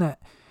only one that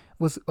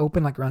was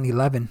open like around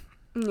 11.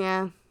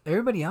 Yeah.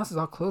 Everybody else is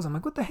all closed. I'm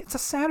like, what the heck? It's a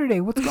Saturday.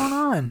 What's going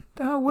on?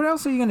 The hell, what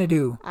else are you going to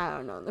do? I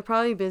don't know. They're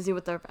probably busy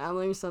with their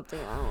family or something.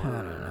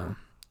 I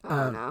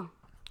don't know.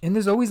 And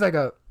there's always like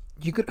I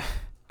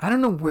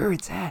don't know where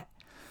it's at,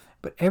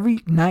 but every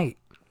night,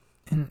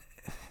 and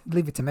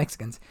leave it to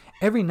Mexicans,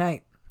 every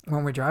night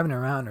when we're driving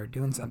around or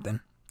doing something,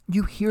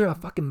 you hear a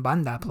fucking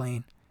banda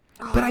playing,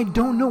 but I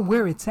don't know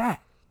where it's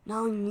at.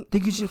 No,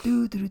 They could just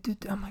do.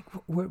 I'm like,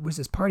 where's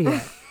this party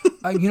at?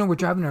 We're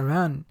driving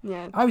around.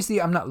 Yeah.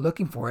 Obviously, I'm not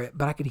looking for it,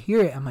 but I could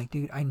hear it. I'm like,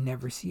 dude, I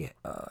never see it.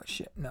 Oh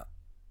shit, no.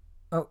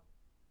 Oh,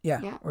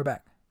 yeah. We're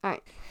back. All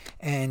right.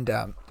 And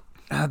the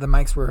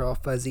mics were all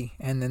fuzzy,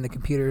 and then the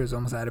computer is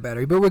almost out of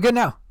battery, but we're good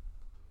now,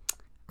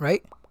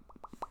 right?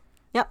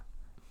 Yep.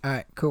 All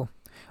right, cool.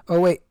 Oh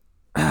wait,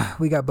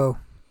 we got Bo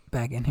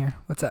back in here.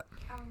 What's up?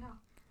 Oh no,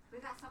 we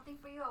got something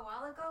for you a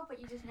while ago, but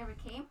you just never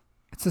came.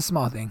 It's a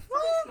small thing.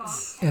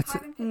 It's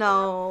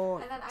No,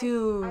 and then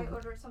dude. I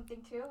ordered something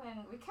too, and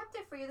we kept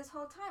it for you this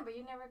whole time, but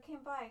you never came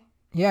by.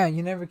 Yeah,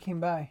 you never came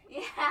by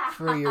Yeah.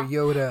 for your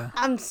Yoda.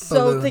 I'm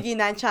so balloon. thinking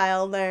that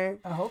child there.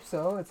 I hope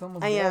so. It's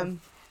almost. I there.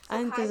 am. So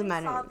It doesn't Kaki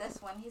matter. saw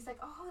this one. He's like,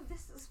 "Oh,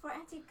 this is for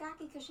Auntie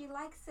Kaki because she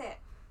likes it."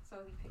 So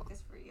he picked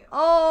this for you.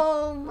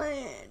 Oh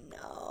man,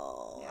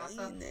 no. Yeah,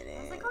 so You did I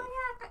was it. like, "Oh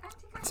yeah, Auntie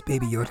Kaki." It's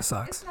Baby likes Yoda it."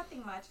 socks. It's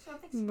nothing much.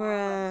 Something small.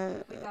 Bruh.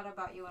 But we thought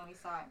about you when we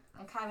saw it,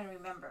 and Kevin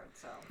remembered.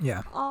 So.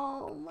 Yeah.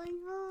 Oh my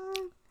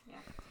god. Yeah.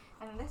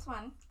 And this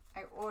one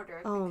I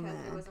ordered Oh, because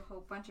man. it was a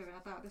whole bunch of it. I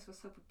thought this was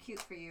super cute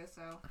for you,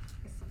 so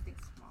it's something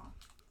small.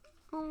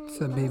 Oh,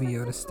 It's a Baby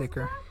Yoda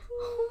sticker.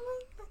 oh my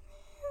goodness.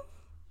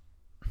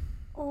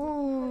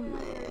 Oh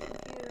man.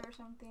 Computer or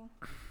something.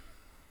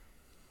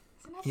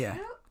 Isn't that Yeah.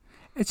 cute?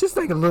 It's just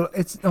like a little.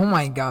 It's oh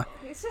my god.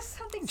 It's just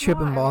something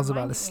Tripping small. balls It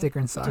about a reminded me. sticker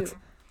and socks.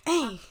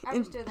 Hey, I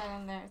just threw that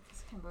in there.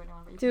 It's Cambodia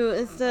one, but you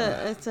dude, put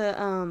it's it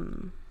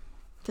on.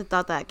 the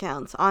thought that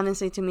counts.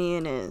 Honestly, to me,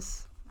 it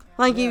is.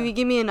 Like, Yeah. if you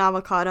give me an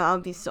avocado, I'll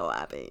be so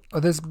happy. Oh,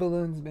 this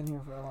balloon's been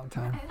here for a long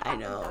time. And it I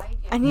hasn't know. died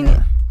yet. I need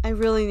Yeah. it. I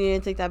really need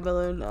to take that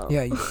balloon though.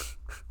 Yeah. It's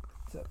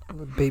a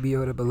little Baby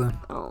Yoda balloon.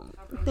 Oh,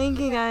 thank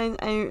you guys.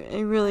 I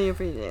really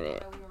appreciate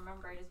it. So we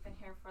remember it's been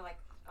here for like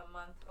a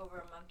month, over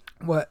a month.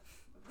 What?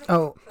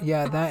 Oh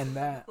yeah, that and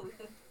that.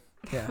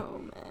 Yeah. Oh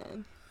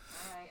man.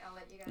 Alright, I'll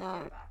let you guys No.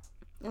 get back.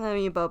 I love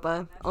you,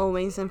 Boba.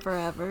 Always and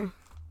forever.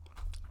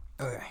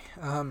 Okay.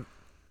 I'm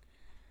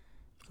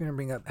gonna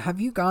bring up. Have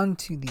you gone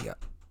to the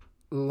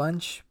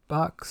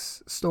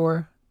lunchbox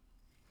store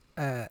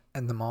at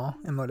the mall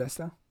in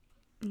Modesto?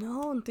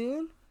 No,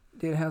 dude.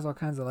 Dude, it has all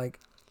kinds of like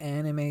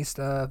anime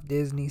stuff,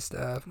 Disney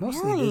stuff,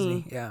 mostly Really?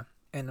 Disney, yeah,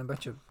 and a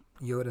bunch of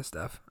Yoda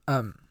stuff.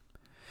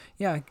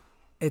 Yeah,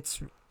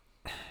 it's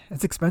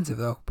expensive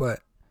though, but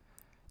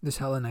there's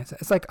hella nice.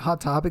 It's like Hot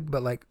Topic,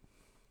 but like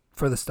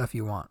for the stuff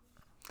you want,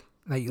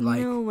 that you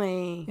like. No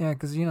way. Yeah,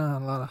 because you know a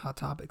lot of Hot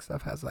Topic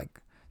stuff has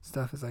like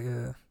stuff is like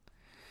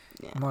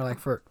Yeah. more like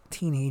for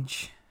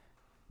teenage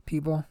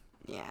people.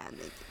 Yeah,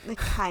 they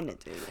kind of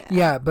do that.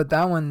 Yeah, but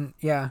that one,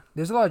 yeah,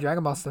 there's a lot of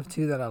Dragon Ball stuff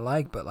too that I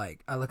like, but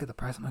like I look at the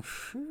price, I'm like,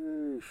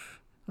 sheesh.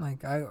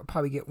 Like I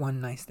probably get one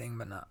nice thing,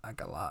 but not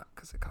like a lot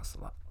because it costs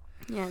a lot.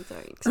 Yeah, it's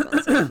very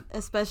expensive,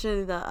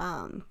 especially the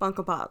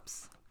Funko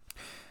Pops.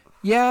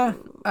 Yeah,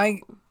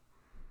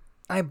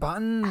 I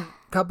bought a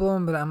couple of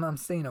them, but I'm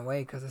staying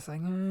away because it's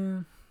like,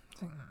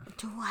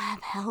 Do I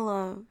have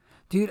hella?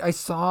 dude, I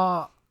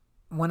saw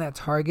one at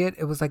Target.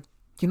 It was like,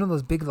 you know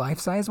those big life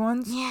size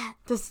ones? Yeah,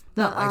 the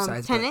Not life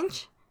size, 10 but-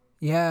 inch.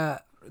 Yeah,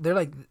 they're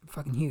like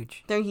fucking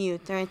huge. They're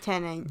huge. They're a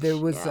 10 inch. There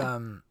was yeah.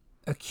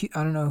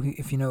 I don't know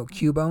if you know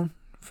Cubone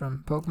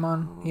from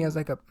Pokemon. He has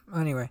like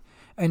anyway,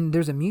 and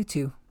there's a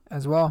Mewtwo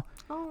as well.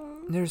 Oh.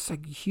 There's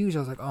like huge. I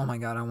was like, oh my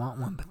god, I want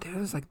one, but there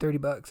was like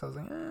 $30. I was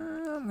like,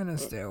 I'm gonna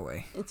stay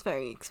away. It's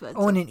very expensive.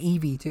 Oh, and an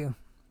Eevee too,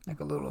 like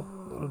a little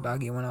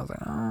doggy one. I was like,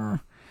 oh,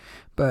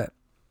 but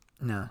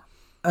no.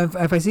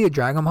 If I see a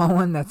Dragon Ball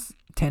one that's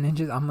 10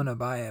 inches, I'm gonna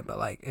buy it. But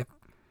like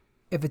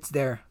if it's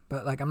there,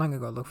 but like I'm not gonna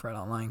go look for it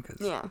online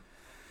because Yeah.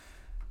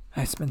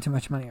 I spent too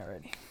much money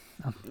already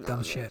on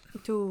dumb shit.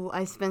 Dude,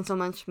 I spent so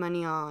much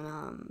money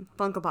on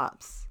Funko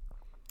Pops.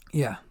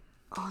 Yeah.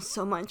 Oh,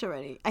 so much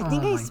already. I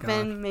think I my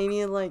spent God.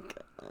 maybe like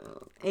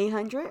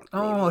 800.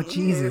 Oh, maybe.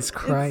 Jesus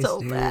Christ, it's so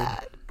dude.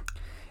 bad.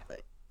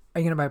 Are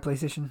you gonna buy a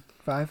PlayStation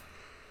 5?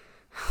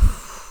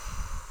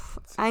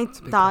 I a big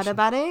thought question.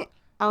 about it.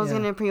 I was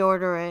going to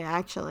pre-order it,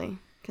 actually.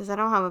 Because I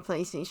don't have a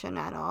PlayStation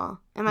at all.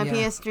 And my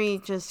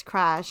PS3 just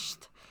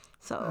crashed.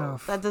 So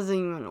that doesn't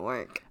even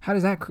work. How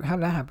did that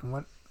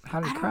happen? How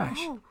did it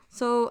crash? Know.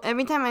 So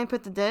every time I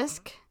put the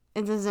disc,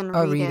 it doesn't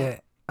read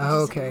it.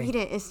 Oh, okay. Read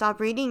it. It stopped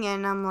reading it,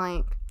 and I'm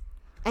like...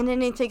 And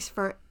then it takes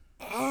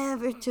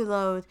forever to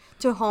load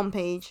to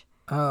homepage.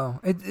 Oh,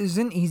 it is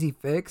an easy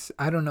fix.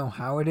 I don't know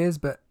how it is,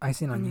 but I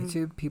seen on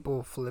YouTube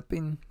people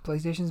flipping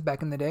PlayStations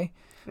back in the day.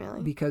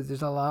 Really? Because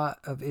there's a lot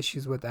of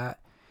issues with that.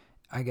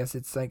 I guess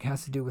it's like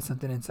has to do with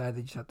something inside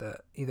that you just have to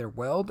either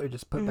weld or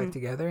just put back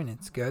together, and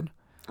it's good.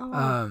 Oh,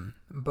 wow.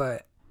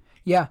 But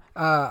yeah,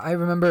 I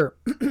remember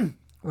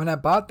when I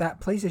bought that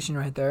PlayStation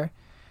right there,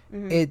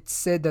 it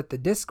said that the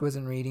disc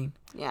wasn't reading.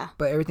 Yeah.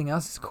 But everything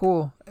else is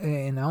cool,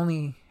 and I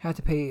only had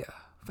to pay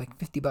like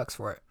 $50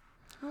 for it.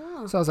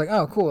 Oh. So I was like,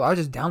 oh, cool. I'll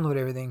just download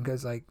everything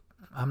because like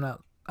I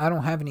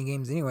don't have any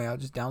games anyway. I'll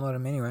just download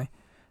them anyway.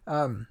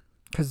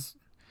 Because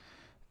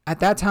at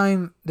that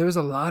time, there was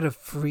a lot of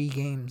free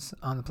games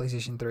on the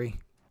PlayStation 3,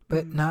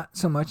 but not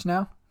so much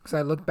now. Because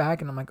I look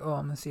back and I'm like, oh,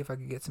 I'm going to see if I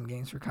could get some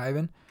games for Kyvan.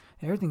 And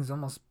everything's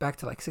almost back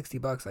to like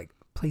 $60, like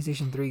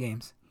PlayStation 3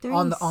 games. They're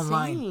on insane. the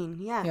online.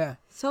 Yeah.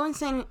 So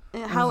insane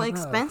how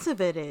expensive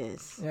it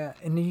is. Yeah.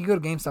 And then you go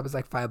to GameStop, it's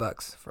like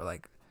 $5 for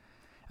like,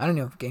 I don't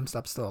know if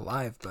GameStop's still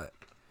alive, but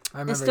I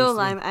remember. It's still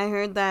alive. I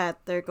heard that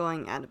they're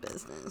going out of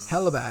business.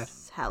 Hella bad.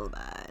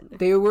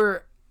 They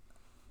were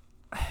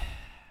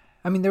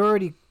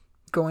already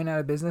going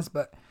out of business,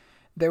 but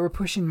they were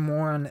pushing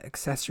more on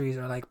accessories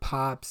or like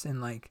pops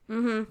and like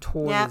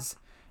toys. Yep.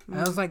 And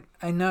I was like,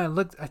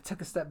 I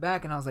took a step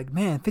back and I was like,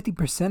 man,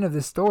 50% of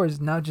this store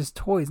is now just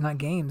toys, not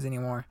games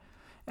anymore.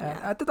 And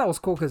I thought that was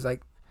cool because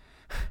like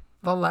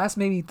the last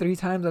maybe 3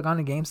 times I've gone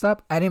to GameStop,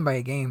 I didn't buy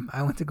a game.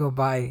 I went to go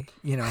buy,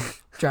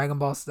 Dragon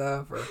Ball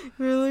stuff. Or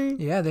really?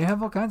 Yeah, they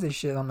have all kinds of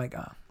shit. I'm like,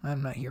 oh,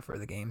 I'm not here for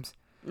the games.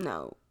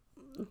 No.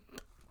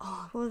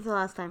 Oh, what was the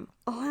last time?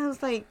 Oh, it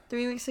was like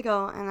 3 weeks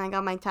ago, and I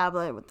got my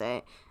tablet with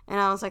it. And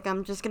I was like,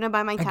 I'm just going to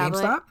buy my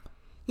tablet. GameStop?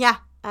 Yeah.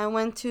 I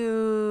went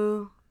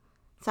to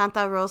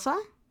Santa Rosa.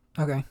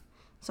 Okay.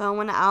 So I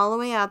went all the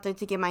way out there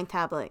to get my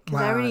tablet. Because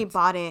I already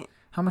bought it.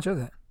 How much was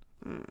it?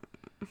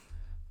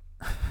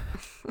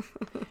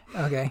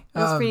 Okay. It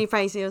was pretty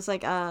pricey. It was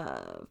like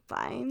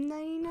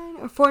 $5.99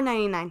 or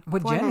 $4.99.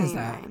 What gen is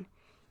that?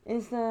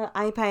 It's the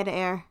iPad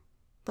Air,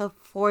 the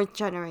 4th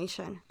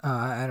generation.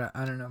 I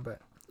don't know,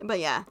 but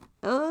yeah,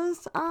 it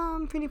was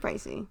pretty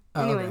pricey.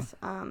 Oh, Anyways,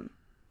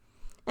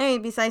 anyway,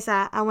 besides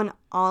that, I went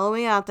all the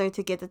way out there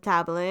to get the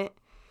tablet,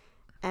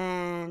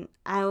 and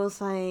I was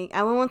like,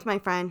 I went with my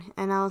friend,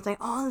 and I was like,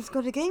 oh, let's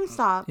go to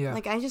GameStop. Yeah.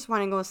 Like, I just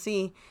want to go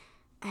see.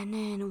 And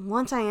then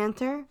once I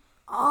enter,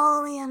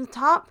 all the way on the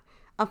top,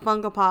 a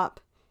Funko Pop.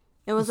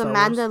 It was a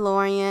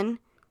Mandalorian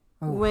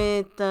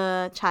with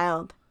the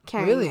child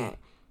carrying it.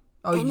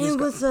 Oh, and it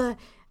was a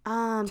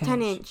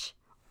 10-inch.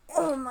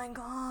 Oh my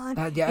god.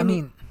 I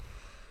mean,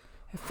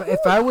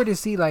 if I were to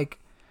see like,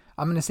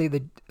 I'm gonna say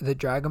the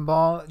Dragon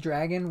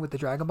with the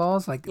Dragon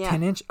Balls, like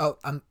 10-inch. Oh,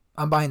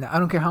 I'm buying that. I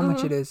don't care how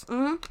much it is.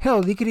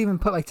 Hell, they could even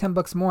put like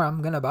 $10 more.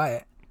 I'm gonna buy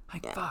it.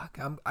 Like fuck,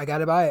 I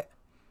gotta buy it.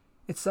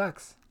 It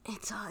sucks.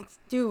 It sucks,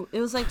 dude.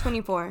 It was like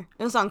 $24.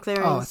 It was on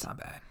clearance. Oh, it's not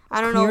bad. I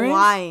don't know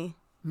why.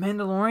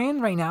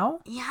 Mandalorian right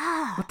now?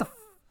 Yeah. What the?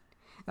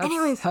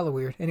 That's hella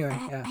weird. Anyway,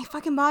 I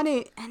fucking bought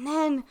it, and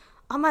then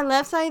on my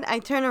left side, I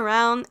turn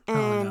around,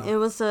 and it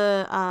was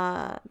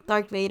a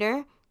Darth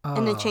Vader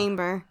in the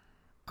chamber.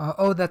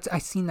 I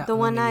seen that. The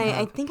one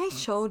I think I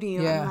showed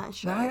you. Yeah. I'm not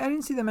sure. I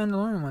didn't see the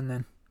Mandalorian one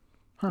then.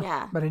 Huh.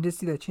 Yeah. But I did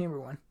see the chamber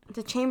one.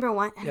 The chamber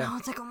one, and I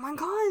was like, oh my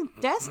god,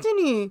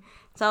 Destiny.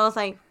 So I was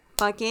like,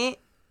 fuck it.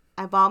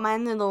 I bought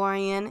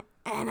Mandalorian,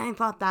 and I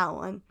bought that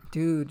one.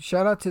 Dude,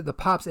 shout out to the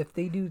Pops if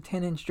they do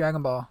 10-inch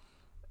Dragon Ball.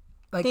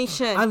 Like, they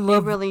should. They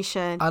really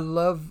should. I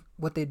love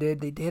what they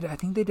did. I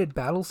think they did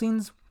battle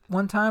scenes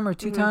one time or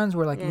 2 times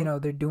where, like,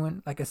 they're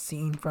doing, like, a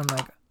scene from,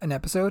 like, an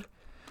episode.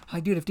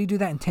 Like, dude, if they do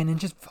that in 10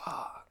 inches,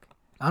 fuck.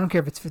 I don't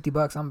care if it's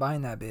 $50. I'm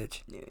buying that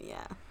bitch. Dude,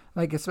 yeah.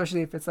 Like,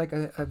 especially if it's, like,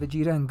 a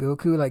Vegeta and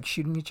Goku, like,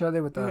 shooting each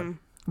other with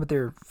with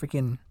their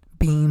freaking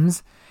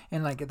beams.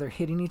 And, like, if they're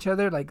hitting each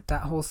other, like,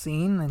 that whole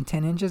scene in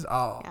 10 inches.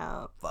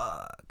 Oh,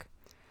 fuck.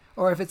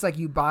 Or if it's, like,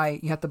 you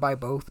have to buy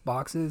both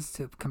boxes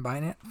to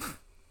combine it.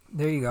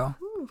 There you go.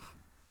 Ooh.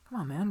 Come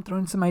on, man. I'm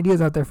throwing some ideas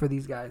out there for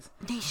these guys.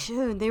 They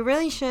should. They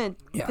really should.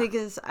 Yeah.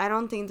 Because I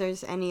don't think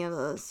there's any of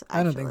those, actually.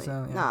 I don't think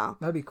so. Yeah. No.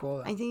 That'd be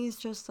cool. I think it's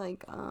just,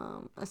 like,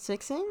 a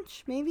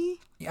 6-inch, maybe?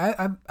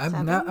 Yeah,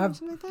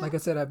 like I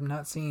said, I've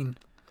not seen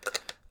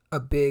a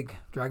big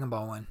Dragon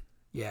Ball one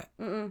yet.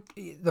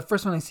 The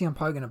first one I see, I'm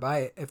probably going to buy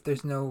it. If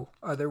there's no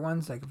other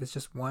ones, like, if it's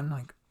just one,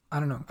 like, I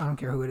don't know. I don't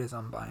care who it is.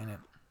 I'm buying it.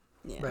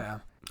 Yeah.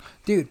 But,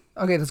 dude,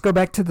 okay, let's go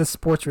back to the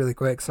sports really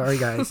quick. Sorry,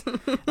 guys.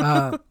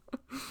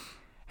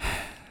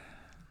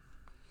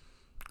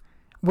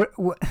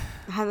 What?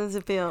 How does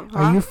it feel? Huh?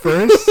 Are you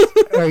first?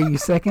 Are you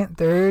second,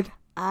 third?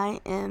 I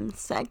am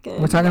second.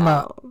 We're talking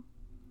about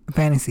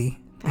fantasy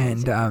and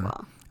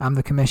football. I'm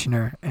the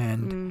commissioner,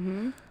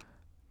 and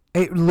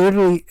It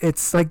literally,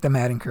 it's like the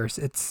Madden curse.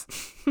 It's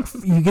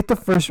you get the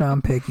first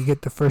round pick, you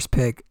get the first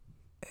pick,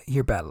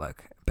 you're bad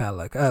luck. Bad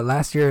luck.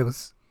 Last year it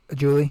was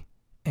Julie,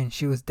 and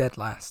she was dead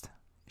last.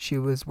 She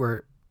was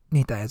where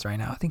Nita is right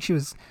now. I think she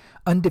was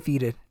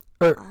undefeated,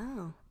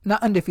 or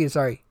not undefeated.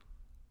 Sorry,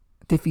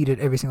 defeated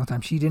every single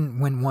time. She didn't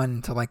win one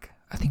until like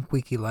I think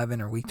week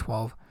 11 or week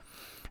 12.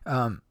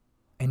 And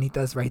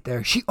Nita's right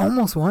there. She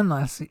almost won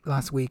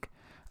last week.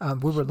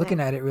 We were looking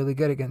at it really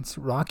good against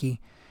Rocky,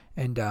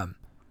 and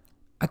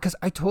because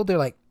I told her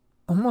like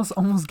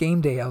almost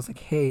game day. I was like,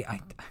 hey,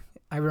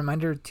 I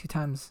reminded her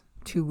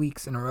 2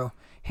 weeks in a row.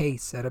 Hey,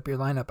 set up your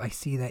lineup. I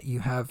see that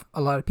you have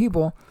a lot of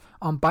people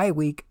on bye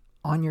week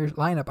on your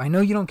lineup. I know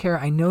you don't care.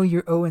 I know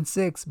you're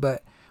 0-6,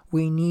 but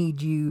we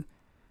need you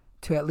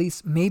to at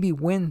least maybe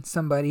win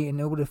somebody, and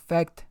it would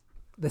affect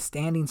the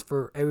standings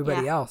for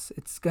everybody else.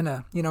 It's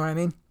gonna, you know what I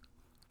mean?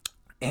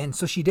 And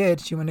so she did.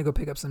 She went to go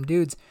pick up some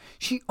dudes.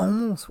 She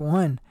almost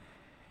won,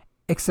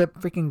 except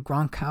freaking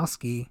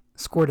Gronkowski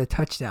scored a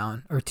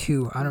touchdown or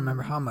two. I don't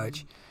remember how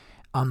much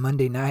on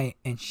Monday night,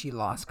 and she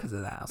lost because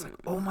of that. I was like,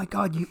 oh my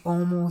God, you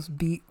almost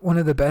beat one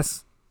of the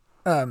best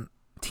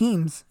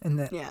teams in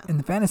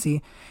the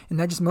fantasy. And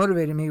that just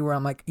motivated me where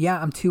I'm like,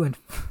 yeah, I'm 2-5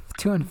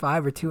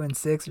 or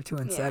 2-6 or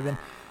 2-7.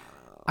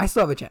 I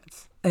still have a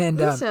chance. And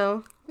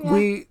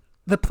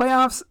the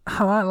playoffs,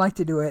 how I like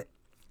to do it,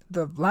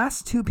 the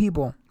last two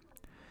people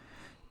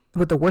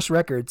with the worst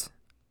records,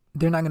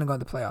 they're not going to go to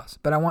the playoffs.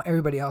 But I want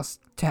everybody else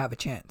to have a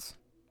chance.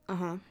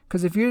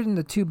 Because if you're in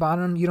the two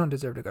bottom, you don't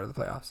deserve to go to the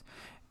playoffs.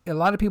 A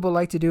lot of people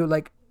like to do,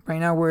 like right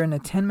now we're in a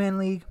 10-man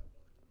league.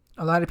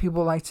 A lot of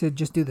people like to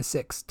just do the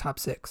top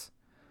six.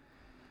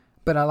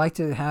 But I like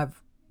to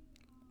have,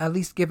 at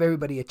least give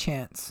everybody a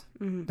chance.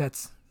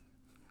 That's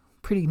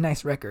pretty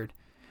nice record.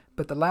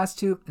 But the last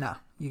two, nah,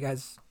 you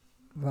guys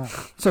won't.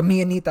 So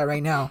me and Nita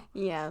right now,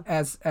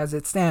 as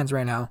it stands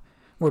right now,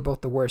 we're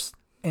both the worst.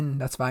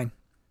 And that's fine.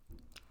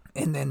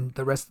 And then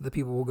the rest of the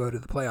people will go to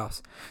the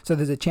playoffs. So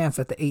there's a chance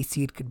that the 8th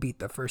seed could beat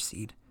the 1st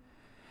seed.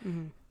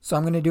 So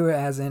I'm going to do it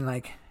as in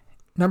like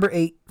number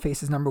 8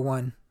 faces number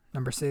 1,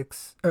 number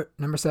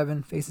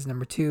 7 faces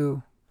number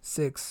 2,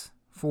 6,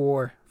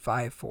 4,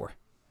 5, 4.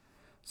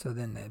 So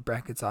then the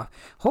bracket's off.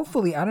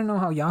 Hopefully, I don't know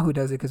how Yahoo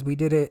does it because we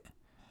did it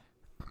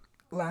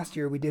last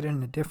year. We did it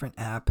in a different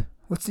app.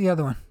 What's the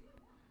other one?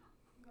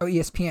 Oh,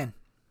 ESPN.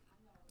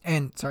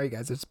 And sorry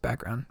guys, there's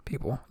background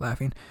people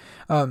laughing.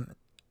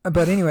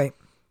 But anyway,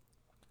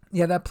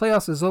 yeah, that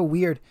playoffs is so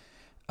weird.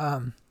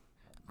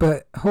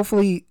 But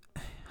hopefully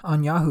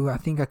on Yahoo, I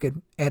think I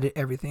could edit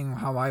everything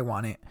how I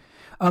want it.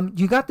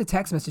 You got the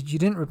text message. You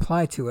didn't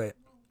reply to it.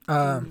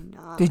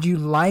 Did you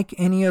like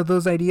any of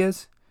those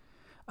ideas?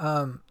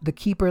 The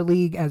keeper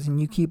league, as in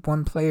you keep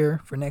one player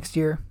for next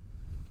year.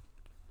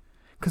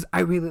 Because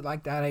I really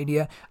like that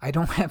idea. I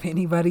don't have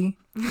anybody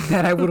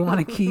that I would want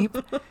to keep.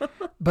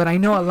 But I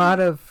know a lot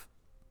of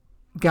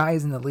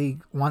guys in the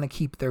league want to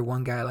keep their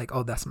one guy like,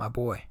 oh, that's my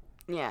boy.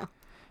 Yeah.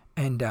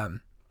 And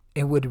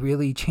it would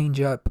really change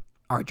up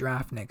our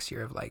draft next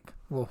year of like,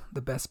 well,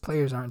 the best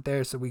players aren't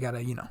there, so we got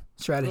to,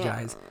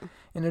 strategize. Yeah.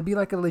 And it'd be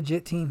like a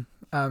legit team.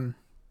 What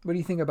do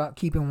you think about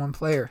keeping one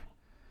player?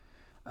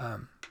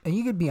 And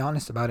you could be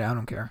honest about it. I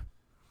don't care.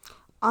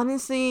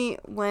 Honestly,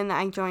 when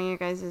I joined your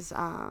guys'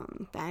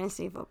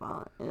 fantasy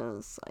football, it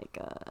was like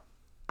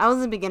I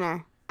was a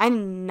beginner. I did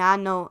not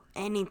know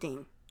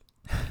anything.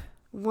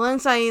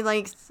 Once I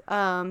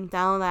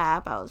downloaded the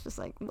app, I was just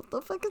like, what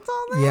the fuck is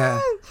all that? Yeah.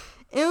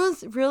 It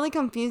was really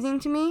confusing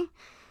to me.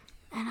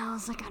 And I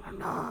was like, I don't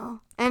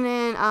know. And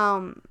then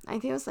I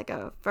think it was like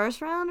a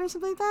first round or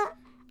something like that.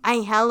 I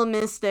hella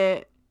missed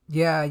it.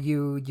 Yeah,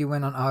 you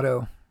went on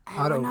auto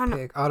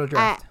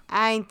draft.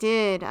 I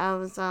did. I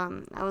was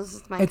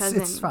with my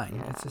cousin. It's fine.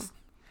 Yeah. It's just.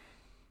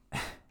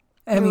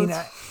 I mean,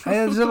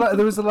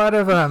 there was a lot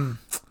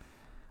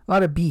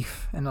of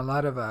beef and a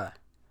lot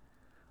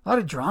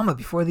of drama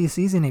before the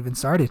season even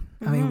started.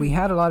 Mm-hmm. I mean, we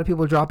had a lot of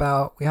people drop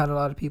out. We had a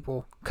lot of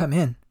people come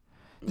in.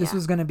 This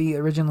was going to be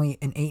originally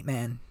an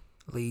 8-man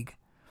league.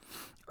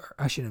 Or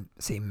I shouldn't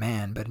say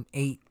man, but an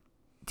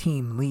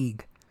 8-team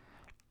league.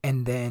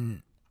 And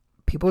then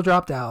people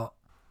dropped out.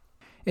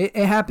 It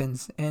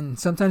happens, and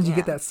sometimes you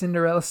get that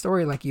Cinderella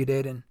story like you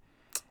did, and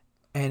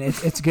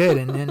it's good.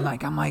 And then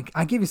I'm like,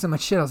 I give you so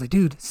much shit. I was like,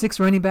 dude, 6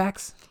 running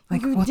backs.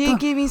 Like, you did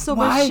give me so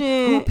much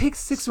shit. Who picks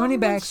 6 running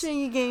backs? Shit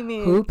you gave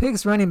me. Who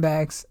picks running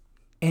backs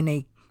in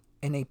a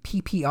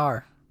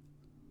PPR?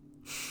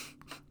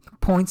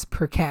 Points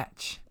per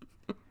catch.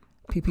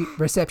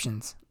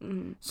 Receptions.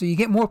 Mm-hmm. So you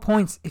get more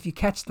points if you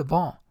catch the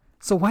ball.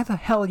 So why the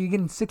hell are you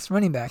getting 6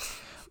 running backs?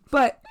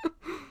 But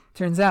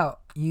turns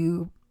out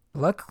you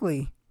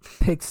luckily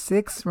pick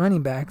 6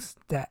 running backs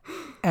that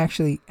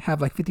actually have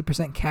like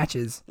 50%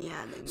 catches.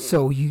 Yeah, they do.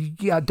 So you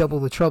got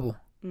double the trouble.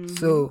 Mm-hmm.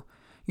 So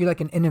you're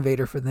like an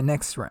innovator for the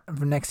next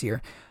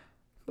year.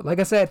 But like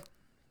I said,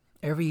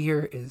 every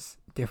year is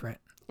different.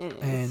 It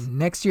is. And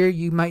next year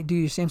you might do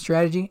your same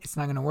strategy. It's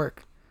not gonna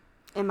work.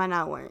 It might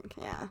not work.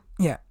 Yeah.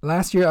 Yeah.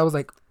 Last year I was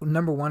like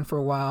number 1 for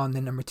a while, and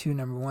then number 2,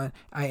 number 1.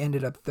 I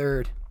ended up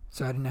 3rd.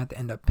 so I didn't have to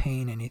end up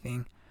paying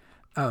anything.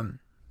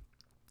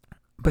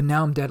 But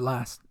now I'm dead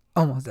last,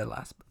 almost dead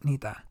last.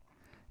 Nita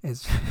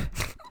is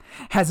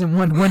hasn't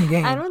won one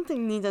game. I don't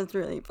think Nita's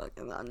really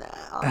fucking on that,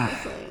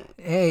 honestly.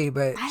 Hey,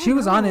 but she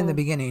was on in the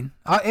beginning.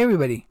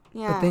 Everybody.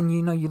 Yeah. But then,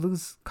 you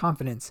lose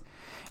confidence.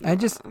 Yeah.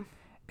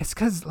 It's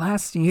because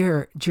last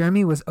year,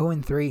 Jeremy was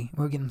 0-3. We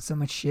were getting so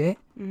much shit.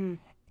 Mm-hmm.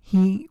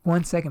 He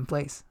won second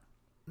place.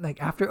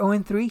 Like, after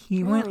 0-3,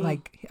 he went,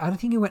 like, I don't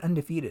think he went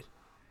undefeated.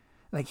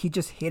 Like, he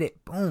just hit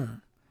it.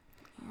 Boom.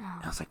 Yeah.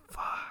 And I was like,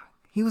 fuck.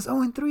 He was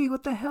 0-3.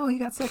 What the hell? He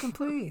got second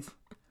place.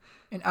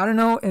 And I don't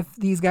know if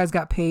these guys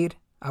got paid.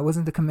 I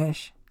wasn't the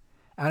commish.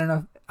 I don't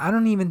know.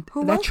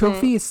 That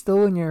trophy is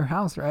still in your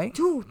house, right?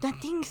 Dude,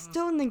 that thing's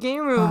still in the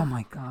game room. Oh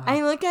my god.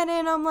 I look at it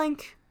and I'm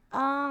like,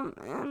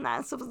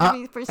 that's supposed to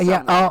be for something.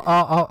 Yeah,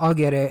 I'll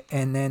get it.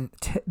 And then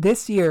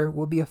this year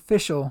will be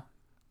official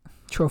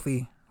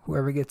trophy.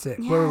 Whoever gets it,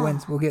 whoever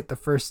wins, will get the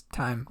first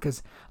time.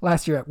 Because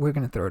last year we're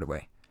gonna throw it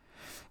away.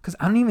 Because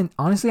I don't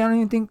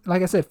even think,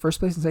 like I said, first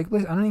place and second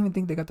place, I don't even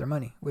think they got their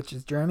money, which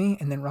is Jeremy,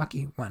 and then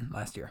Rocky won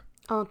last year.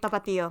 Oh,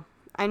 Tapatio.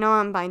 I know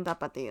I'm buying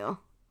Tapatio.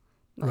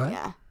 What?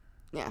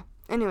 Yeah.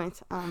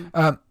 Anyways,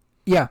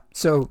 yeah,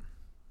 so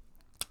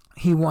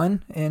he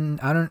won, and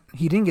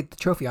he didn't get the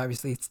trophy,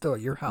 obviously. It's still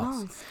at your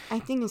house. No, I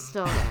think it's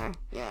still there.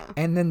 Yeah.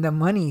 And then the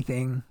money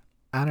thing,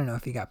 I don't know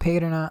if he got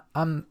paid or not.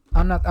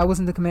 I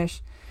wasn't the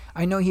commish.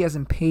 I know he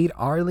hasn't paid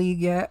our league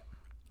yet,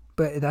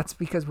 but that's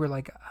because we're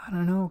like, I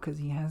don't know, because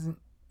he hasn't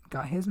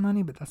got his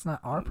money, but that's not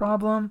our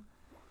problem.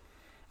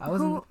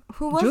 Who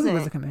was Julie it?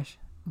 was the commish.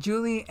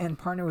 Julie and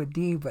partner with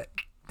D, but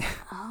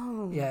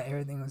yeah,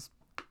 everything was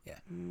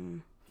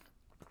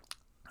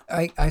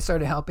I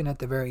started helping at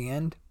the very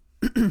end,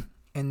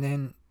 and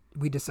then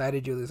we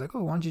decided, Julie was like,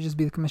 oh, why don't you just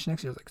be the commission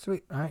next year? I was like,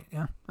 sweet, all right,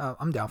 yeah,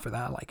 I'm down for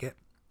that. I like it.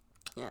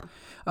 Yeah.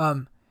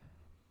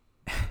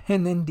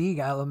 And then D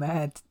got a little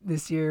mad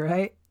this year,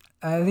 right?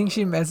 I think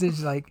she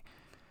messaged like,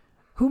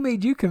 who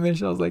made you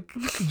commission? I was like,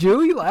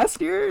 Julie last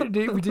year?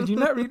 Did you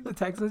not read the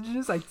text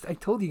messages? I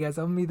told you guys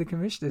I'm going to be the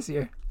commission this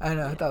year. I don't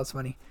know. I thought it was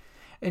funny.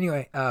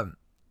 Anyway,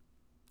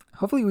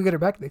 hopefully we get her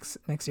back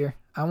next year.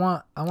 I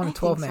want a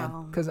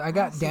 12-man because I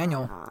got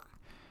Daniel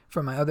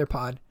from my other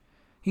pod.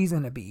 He's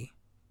going to be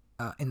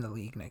in the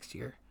league next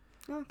year.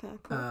 Okay,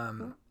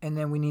 cool. And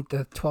then we need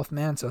the 12th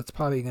man, so it's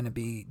probably going to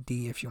be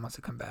D if she wants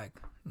to come back.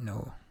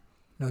 No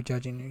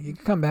judging. You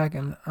can come back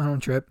and on a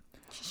trip.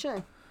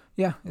 Sure.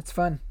 Yeah, it's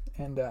fun.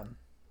 And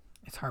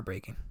it's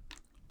heartbreaking.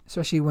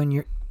 Especially when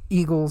your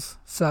Eagles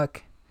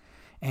suck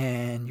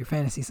and your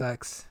fantasy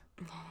sucks.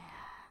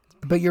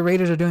 But your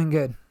Raiders are doing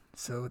good.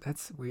 So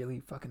that's really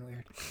fucking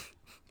weird.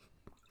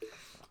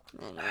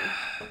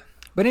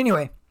 But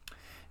anyway,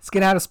 let's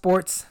get out of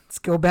sports. Let's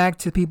go back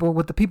to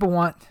what the people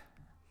want.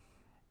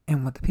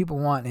 And what the people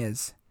want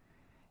is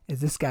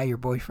this guy your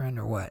boyfriend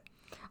or what?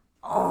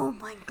 Oh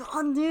my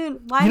god,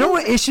 dude! Why? You know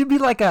what? It should be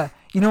like a.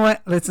 You know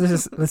what? Let's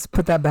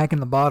put that back in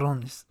the bottle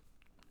and just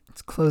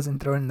let's close and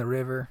throw it in the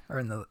river or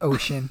in the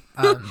ocean.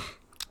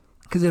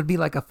 Because it'd be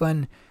like a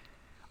fun,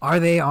 are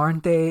they,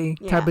 aren't they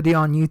type of deal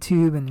on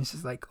YouTube, and it's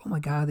just like, oh my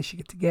god, they should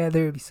get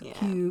together. It'd be so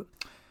cute.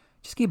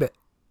 Just keep it.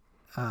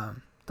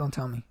 Don't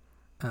tell me.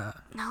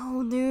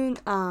 No,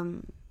 dude.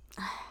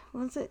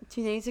 What was it?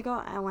 2 days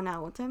ago, I went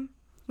out with him.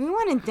 We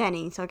went to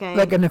Denny's, okay?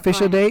 Like an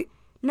official date?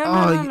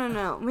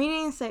 No. We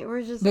didn't say.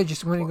 We're just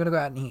we're going to go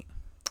out and eat.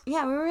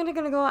 Yeah, we were going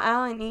to go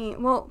out and eat.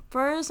 Well,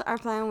 first our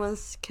plan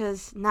was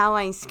because now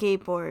I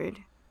skateboard.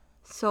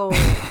 So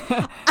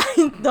I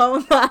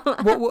don't know.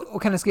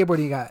 What kind of skateboard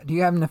do you got? Do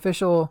you have an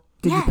official?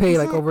 Did you pay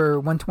like over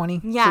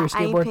 120 for your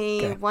skateboard? I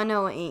paid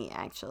 108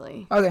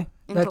 actually. Okay.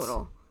 In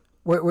total.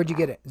 Where'd you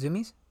get it?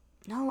 Zoomies?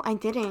 No, I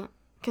didn't.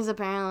 Because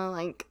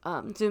apparently like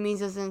Zoomies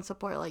doesn't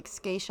support like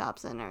skate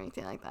shops and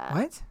everything like that.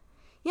 What?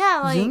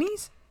 Yeah, like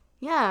Zoomies?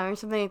 Yeah, or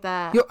something like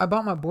that. Yo, I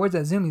bought my boards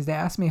at Zoomies. They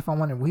asked me if I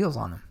wanted wheels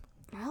on them.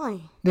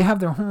 Really? They have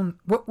their own.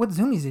 What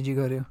Zoomies did you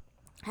go to?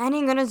 I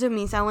didn't go to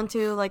Zoomies. I went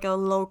to like a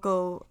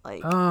local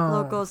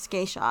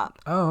skate shop.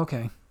 Oh,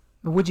 okay.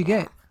 But what'd you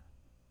get?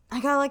 I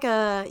got like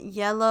a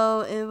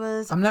yellow. It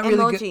was I'm not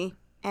really good.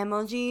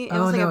 Emoji. It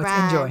was like a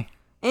brand.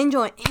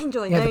 Enjoy.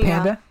 Yeah, there the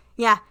panda? Go.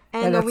 Yeah,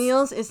 and the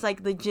wheels is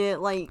like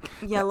legit like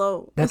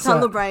yellow. That's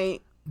hella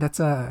bright.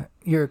 That's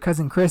your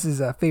cousin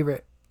Chris's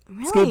favorite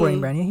skateboarding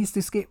brand. Yeah, he used to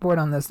skateboard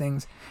on those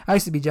things. I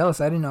used to be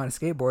jealous. I didn't know how to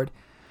skateboard,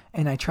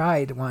 and I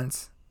tried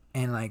once,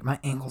 and like my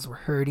ankles were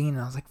hurting, and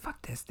I was like,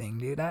 "Fuck this thing,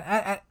 dude!"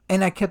 I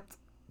kept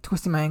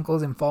twisting my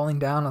ankles and falling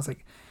down. I was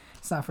like,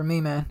 "It's not for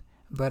me, man."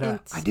 But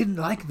I didn't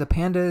like the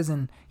pandas,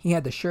 and he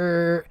had the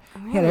shirt.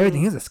 Really? He had everything.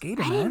 He was a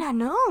skater, man. I did not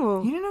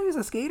know. You didn't know he was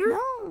a skater?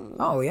 No.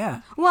 Oh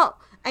yeah. Well,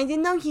 I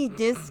didn't know he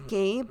did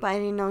skate, but I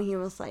didn't know he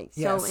was like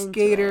so into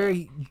skater. it.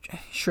 He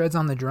shreds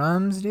on the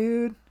drums,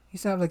 dude. He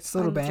used to have like this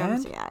little band.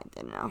 Drums, yeah, I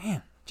didn't know.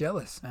 Man,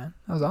 jealous, man.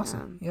 That was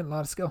awesome. He had a lot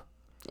of skill.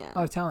 Yeah. A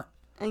lot of talent.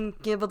 And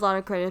give a lot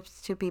of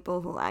credits to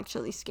people who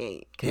actually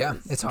skate. Yeah,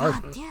 it's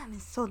hard. God damn,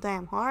 it's so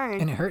damn hard.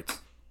 And it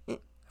hurts.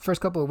 First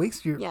couple of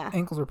weeks, your Yeah.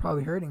 ankles were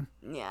probably hurting.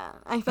 Yeah,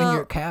 I felt. And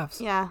your calves.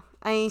 Yeah,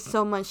 I ate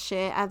so much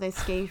shit at the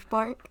skate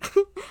park.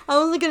 I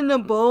was looking in a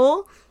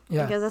bowl.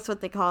 Yeah. Because that's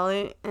what they call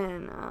it,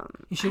 and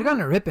You should have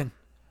gotten a ripping.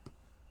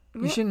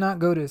 You Rip- should not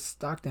go to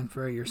Stockton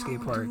for your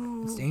skate park.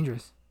 It's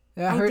dangerous.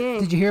 Yeah, I heard. did.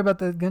 Did you hear about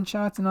the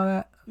gunshots and all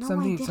that? No,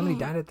 somebody I somebody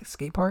didn't. died at the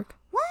skate park,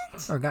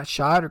 What? or got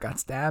shot, or got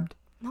stabbed.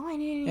 No, I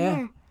didn't Yeah.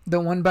 hear. The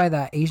one by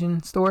the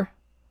Asian store,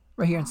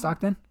 right here in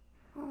Stockton.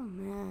 Oh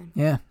man.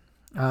 Yeah.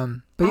 But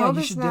I yeah, hope you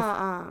it's should.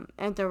 not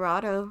El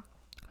Dorado.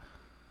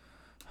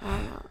 I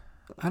don't know.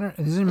 I don't.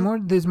 Is there more?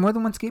 There's more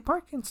than one skate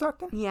park in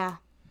Stockton. Yeah.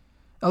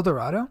 El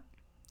Dorado.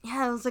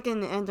 Yeah, it was like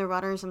in El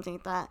Dorado or something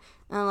like that,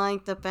 and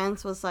like the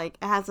fence was like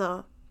it has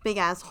a big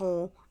ass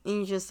hole, and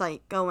you just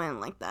like go in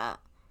like that.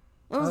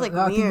 It was like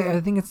I weird. think, I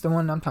think it's the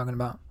one I'm talking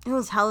about. It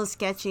was hella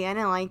sketchy. I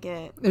didn't like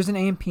it. There's an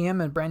AM PM,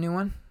 a brand new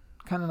one,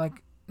 kind of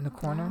like in the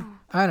corner. Oh.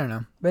 I don't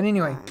know, but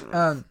anyway,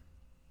 Anyways.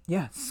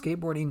 yeah,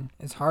 skateboarding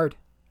is hard,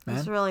 man.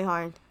 It's really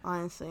hard,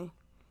 honestly.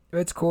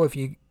 It's cool if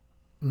you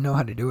know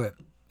how to do it.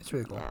 It's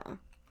really cool.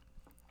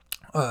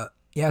 Yeah.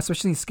 Yeah,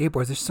 especially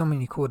skateboards. There's so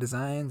many cool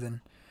designs and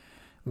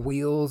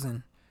wheels,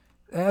 and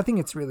I think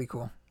it's really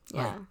cool.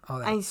 Yeah. Like, all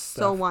that I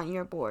stuff. so want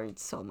your board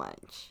so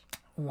much.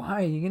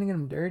 Why? You're gonna get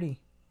them dirty.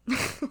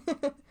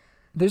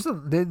 They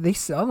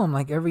sell them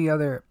like every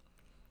other.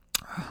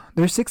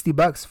 They're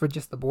 $60 for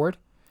just the board.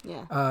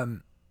 Yeah.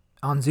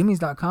 On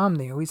Zoomies.com,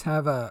 they always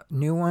have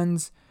new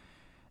ones.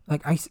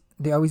 Like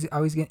they always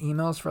get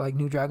emails for like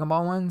new Dragon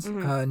Ball ones,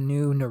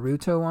 new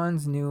Naruto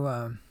ones,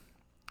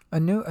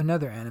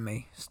 another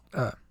anime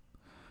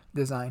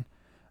design.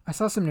 I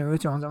saw some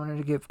Naruto ones. I wanted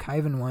to give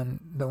Kyvan one.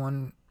 The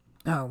one,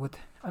 I don't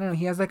know.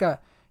 He has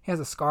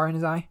a scar in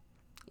his eye.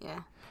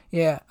 Yeah.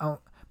 Yeah. Oh,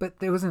 but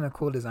it wasn't a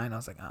cool design. I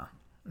was like, oh,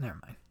 never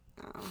mind.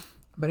 Oh.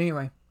 But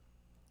anyway.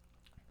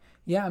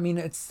 Yeah, I mean,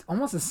 it's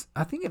almost.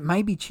 I think it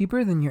might be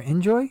cheaper than your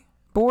Enjoy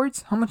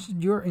boards. How much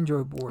did your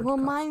Enjoy board? Well,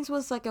 cost? mine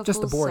was like a Just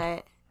full the board.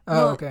 set. Oh,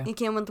 Well, okay. It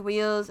came with the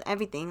wheels,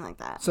 everything like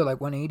that. So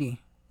like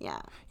 180. Yeah.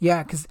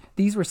 Yeah, because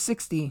these were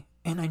 60,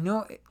 and I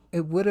know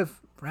it would have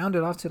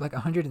rounded off to like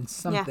 100 and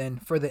something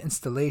for the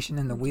installation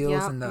and the wheels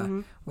Yeah, and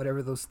the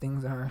whatever those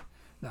things are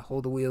that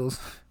hold the wheels.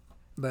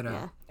 But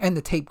Yeah. and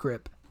the tape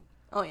grip.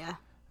 Oh yeah.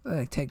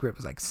 Like tape grip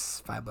was like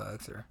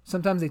 $5, or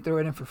sometimes they throw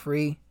it in for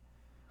free.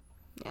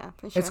 Yeah,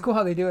 for sure. It's cool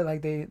how they do it.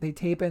 Like they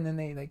tape it and then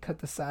they like cut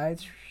the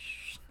sides.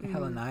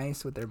 Hella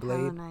nice with their blade.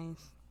 Oh,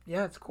 nice.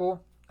 Yeah, it's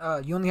cool.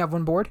 You only have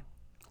one board?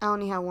 I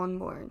only have one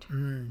board.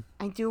 Mm.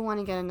 I do want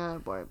to get another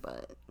board,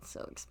 but it's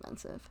so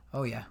expensive.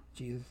 Oh yeah,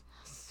 Jesus.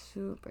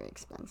 Super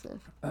expensive.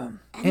 And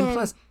then-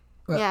 plus,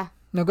 what? Yeah.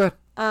 No, good.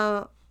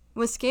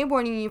 With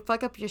skateboarding, you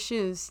fuck up your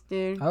shoes,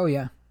 dude. Oh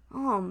yeah,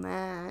 Oh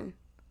man.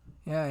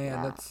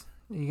 yeah. That's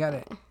you got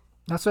it.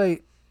 That's why.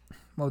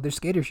 Well, they're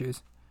skater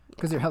shoes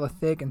because they're hella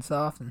thick and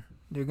soft, and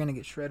they're gonna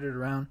get shredded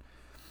around.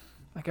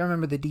 Like I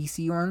remember the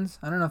DC ones.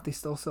 I don't know if they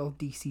still sell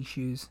DC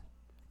shoes,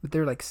 but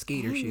they're like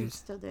skater I think you shoes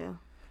Still do.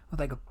 with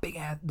like a big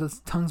ass. Those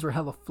tongues were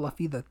hella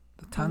fluffy. The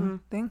tongue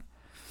thing.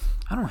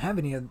 I don't have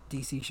any of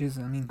DC shoes.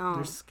 I mean, Oh,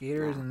 they're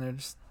skaters yeah. and they're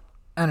just.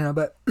 I don't know,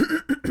 but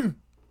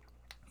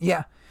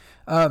yeah.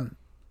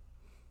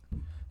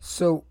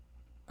 So,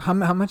 how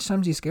much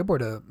time do you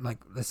skateboard? Like,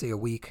 let's say a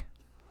week.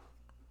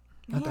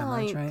 Not that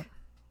much, right?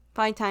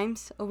 5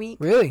 times a week.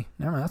 Really?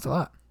 Never mind. That's a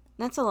lot.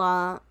 That's a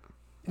lot.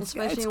 It's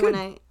Especially good when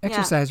I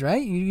exercise,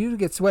 right? You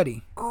get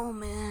swety. Oh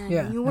man.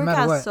 Yeah, You no work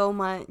matter out what. so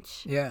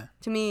much. Yeah.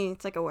 To me,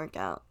 it's like a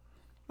workout.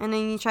 And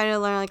then you try to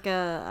learn like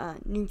a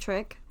new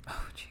trick.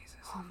 Oh Jesus.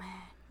 Oh man.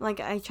 Like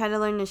I try to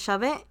learn to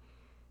shove it.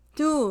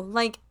 Dude,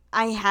 like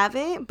I have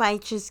it, but I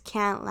just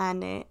can't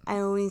land it. I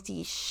always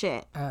eat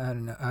shit. I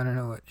don't know. I don't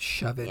know what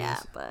shove it is. Yeah,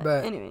 but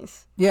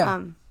anyways. Yeah.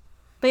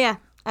 But yeah,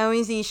 I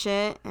always eat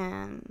shit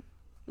and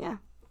yeah.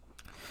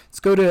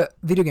 Let's go to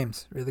video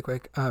games really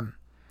quick.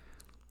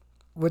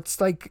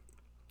 What's like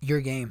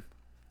your game?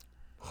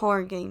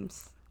 Horror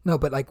games. No,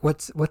 but like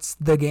what's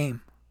the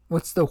game?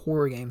 What's the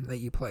horror game that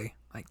you play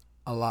like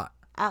a lot?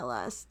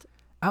 Outlast.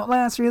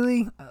 Outlast, really?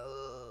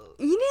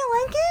 You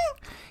didn't like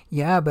it?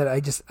 Yeah, but I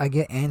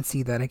get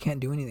antsy that I can't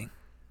do anything.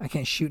 I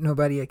can't shoot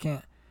nobody. I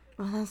can't.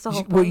 Well, that's the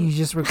whole Well, point. you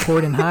just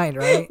record and hide,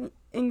 right?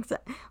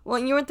 Well,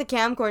 you're with the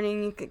camcorder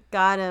and you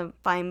gotta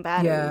find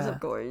batteries, Yeah.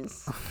 of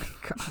course. Oh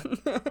my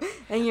god.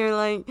 And you're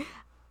like,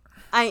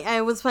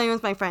 I was playing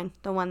with my friend,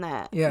 the one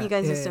that Yeah, you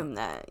guys yeah, assume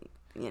that,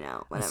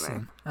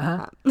 whatever.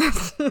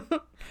 Uh-huh.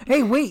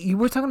 Hey, wait! You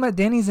were talking about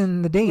Danny's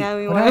and the date. Yeah,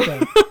 we what were.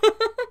 happened?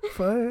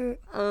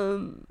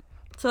 Fuck.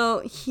 So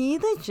he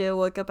legit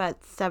woke up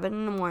at 7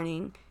 in the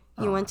morning.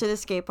 He went to the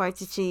skate park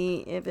to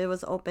see if it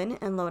was open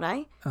in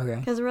Lodi. Okay.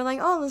 Because we were like,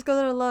 oh, let's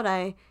go to the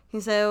Lodi.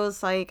 He said it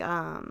was like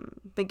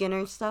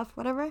beginner stuff,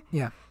 whatever.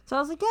 Yeah. So I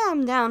was like, yeah,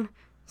 I'm down.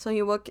 So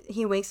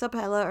he wakes up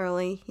hella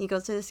early. He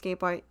goes to the skate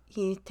park.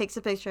 He takes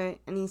a picture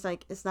and he's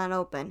like, it's not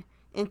open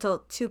until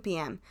 2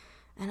 p.m.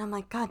 And I'm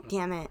like, God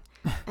damn it.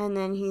 And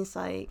then he's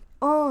like,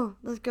 oh,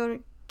 let's go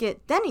to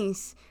get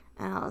Denny's.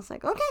 And I was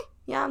like, okay,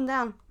 yeah, I'm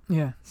down.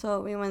 Yeah.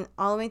 So we went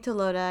all the way to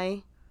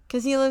Lodi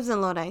because he lives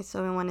in Lodi.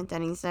 So we went to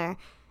Denny's there.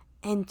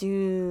 And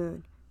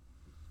dude,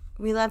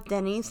 we left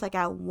Denny's like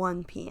at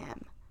 1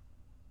 p.m.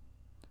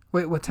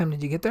 Wait, what time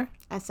did you get there?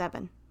 At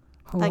 7.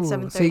 Oh, Like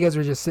 7:30. so you guys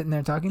were just sitting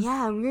there talking?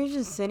 Yeah, we were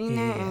just sitting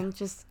there and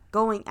just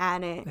going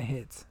at it. The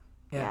hits.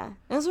 Yeah.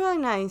 It was really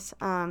nice.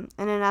 And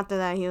then after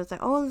that, he was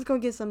like, "Oh, let's go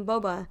get some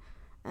boba,"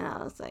 and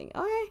I was like,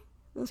 "Okay,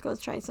 let's go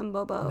try some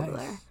boba over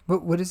there."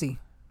 What is he?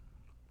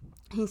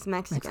 He's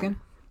Mexican.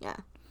 Yeah.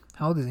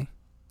 How old is he?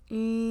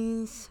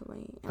 He's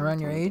around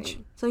your age?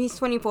 So he's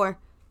 24.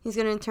 He's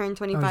gonna turn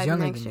 25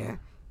 next year.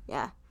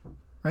 Yeah.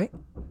 Right?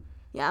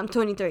 Yeah, I'm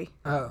 23.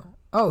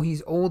 Oh,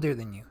 he's older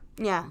than you.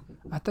 Yeah.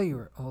 I thought you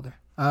were older.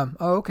 Oh,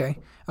 okay.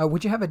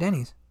 What'd you have at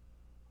Denny's?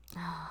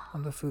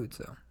 On the food,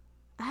 so.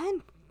 I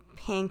had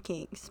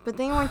pancakes, but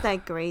they weren't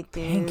that great,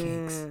 dude.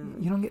 Pancakes?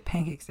 You don't get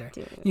pancakes there.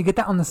 Dude. You get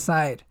that on the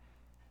side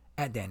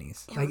at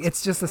Denny's.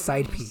 It's just a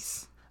side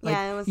piece. Like,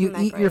 yeah, it was. You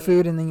eat your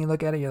food and then you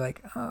look at it, you're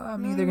like, oh,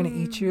 I'm either going to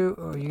eat you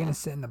or you're going to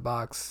sit in the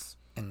box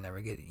and never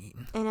get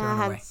eaten. And I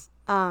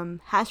had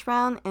hash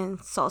brown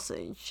and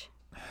sausage.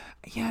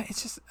 Yeah,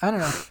 it's just, I don't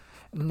know.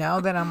 Now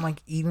that I'm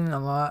like eating a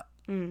lot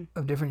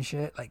of different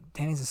shit, like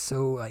Denny's is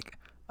so like,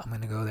 I'm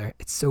going to go there.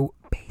 It's so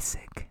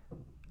basic.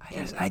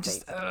 I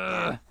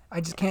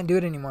just can't do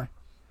it anymore.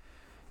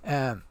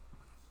 The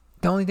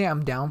only thing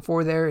I'm down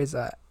for there is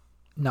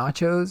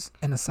nachos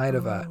and a side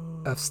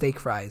of steak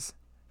fries.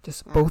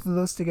 Just both of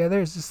those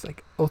together is just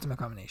like ultimate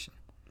combination.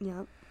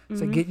 Yep.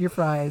 So get your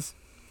fries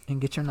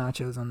and get your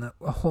nachos on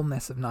a whole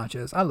mess of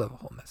nachos. I love a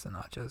whole mess of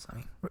nachos. I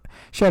mean,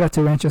 shout out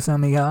to Rancho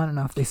San Miguel. I don't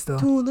know if they still.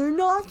 Dude, their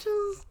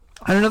nachos.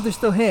 I don't know if they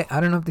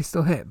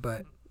still hit.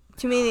 But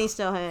to me, they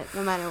still hit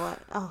no matter what.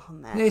 Oh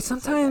man. Yeah,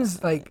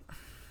 sometimes like.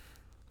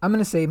 I'm going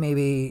to say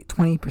maybe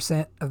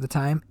 20% of the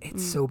time,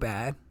 it's so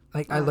bad.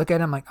 Like, I look at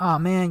it, I'm like, oh,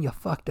 man, you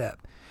fucked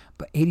up.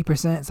 But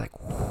 80%, it's like,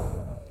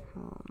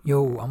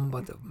 yo, I'm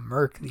about to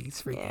murk these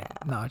freaking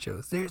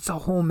nachos. It's a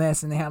whole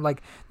mess. And they have,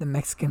 like, the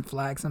Mexican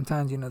flag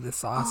sometimes, the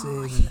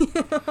sausage.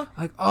 And,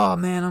 like, oh,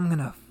 man, I'm going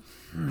to.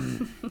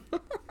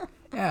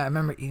 Yeah, I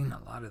remember eating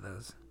a lot of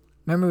those.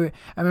 I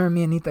remember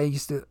me and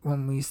Nita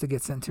when we used to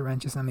get sent to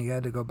Rancho San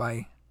Miguel to go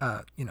buy,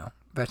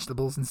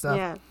 vegetables and stuff.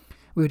 Yeah.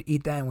 We would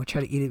eat that and we'd try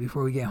to eat it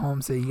before we get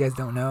home so you guys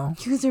don't know.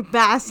 You guys are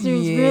bastards,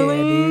 really?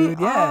 Dude,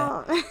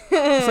 yeah.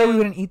 Oh. So we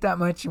wouldn't eat that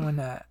much when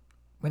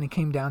it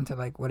came down to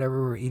like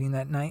whatever we were eating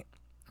that night.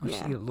 We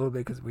just eat a little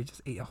bit because we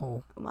just ate a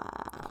whole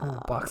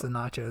box of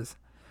nachos.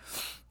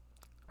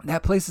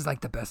 That place is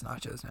like the best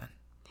nachos, man.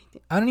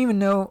 I don't even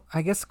know.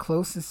 I guess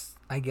closest,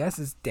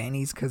 is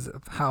Danny's because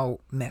of how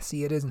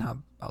messy it is and how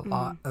a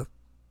lot of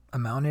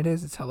amount it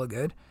is. It's hella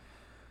good.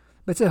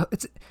 But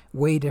it's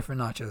way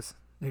different nachos.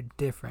 They're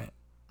different.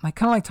 Like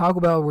kind of like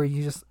Taco Bell, where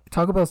you just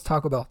Taco Bell's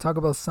Taco Bell.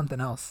 Taco Bell's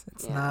something else.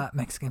 It's not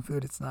Mexican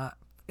food.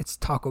 It's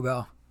Taco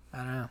Bell.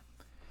 I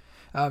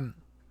don't know.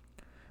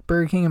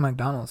 Burger King and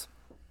McDonald's.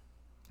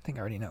 I think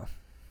I already know.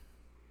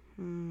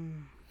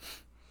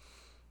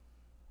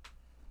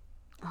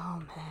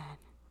 Oh man.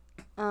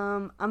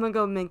 I'm gonna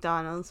go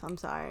McDonald's. I'm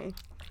sorry.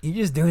 You're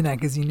just doing that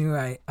because you knew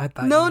I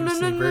thought.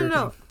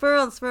 No.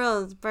 For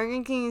reals.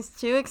 Burger King is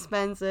too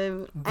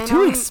expensive.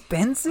 Too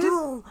expensive?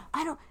 No,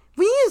 I don't.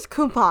 We use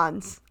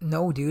coupons.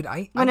 No, dude.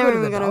 I go to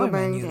the dollar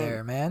menu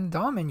there, man.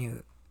 Dollar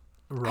menu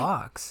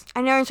rocks.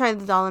 I never tried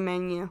the dollar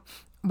menu.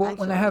 Well,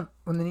 actually.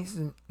 when the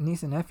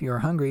niece and nephew are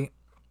hungry,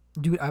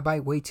 dude, I buy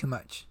way too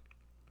much.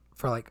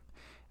 For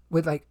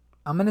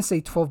I'm gonna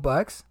say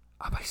 $12.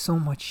 I buy so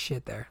much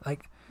shit there.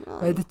 Like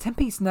the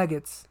 10-piece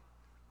nuggets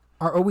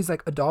are always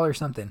like $1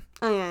 something.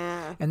 Oh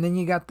yeah. And then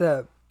you got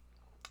the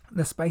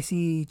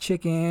spicy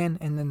chicken,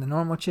 and then the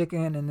normal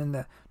chicken, and then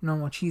the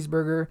normal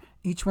cheeseburger.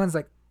 Each one's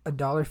like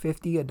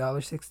 $1.50,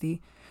 $1.60.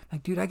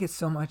 Like, dude, I get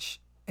so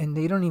much, and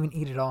they don't even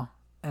eat it all.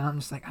 And I'm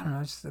just like, I don't know,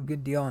 it's just a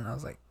good deal. And I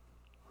was like,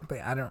 but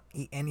I don't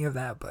eat any of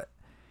that. But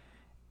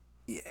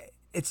yeah,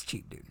 it's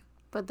cheap, dude.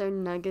 But their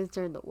nuggets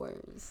are the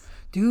worst,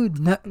 dude.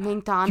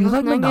 McDonald's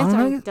nuggets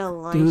are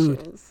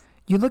delicious. Dude,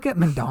 you look at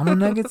McDonald's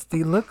nuggets;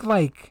 they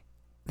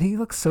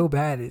look so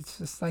bad. It's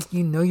just like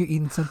you're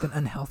eating something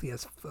unhealthy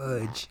as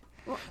fudge.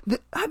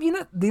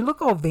 They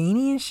look all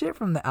veiny and shit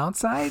from the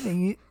outside,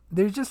 and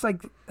they're just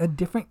like a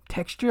different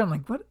texture. I'm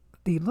like, what?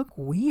 They look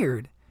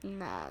weird.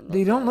 Nah,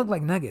 they don't look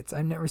like nuggets.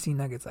 I've never seen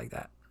nuggets like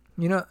that.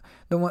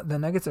 The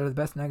nuggets are the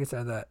best nuggets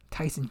are the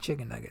Tyson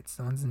chicken nuggets,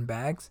 the ones in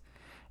bags,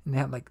 and they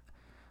have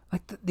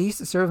they used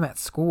to serve them at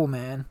school,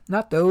 man.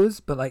 Not those,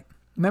 but like,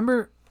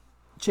 remember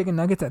chicken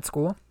nuggets at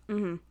school?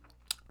 Mm-hmm.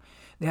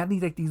 They had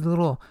these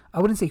little, I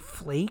wouldn't say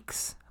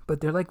flakes,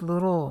 but they're like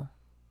little,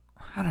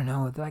 I don't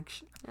know, they're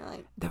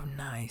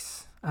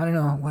nice. I don't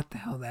know what the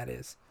hell that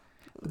is.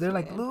 But they're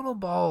like little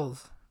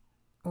balls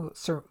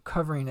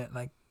covering it,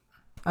 like,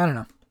 I don't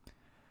know,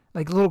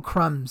 like little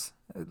crumbs.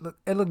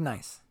 It looked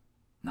nice.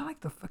 Not like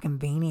the fucking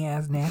veiny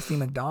ass nasty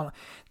McDonald's.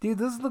 Dude,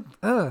 those look,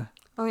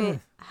 Okay,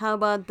 how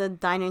about the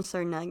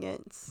dinosaur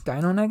nuggets?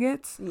 Dino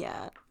nuggets?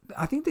 Yeah.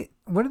 I think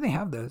where do they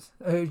have those?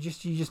 You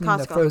just need the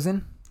Costco.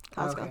 frozen?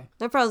 Costco. Okay.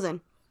 They're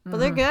frozen, but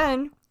they're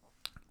good.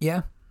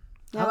 Yeah.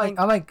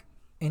 I like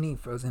any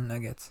frozen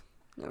nuggets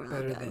really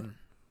better than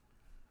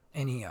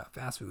any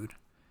fast food.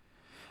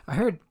 I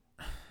heard.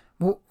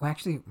 Well,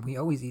 actually, we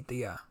always eat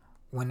the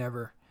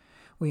whenever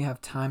we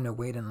have time to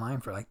wait in line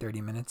for like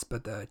 30 minutes.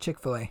 But the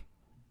Chick-fil-A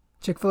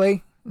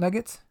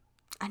nuggets.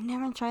 I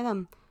never tried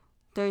them.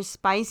 Their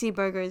spicy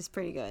burger is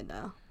pretty good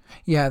though.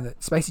 Yeah, the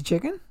spicy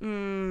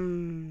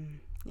chicken.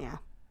 Yeah.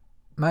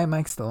 My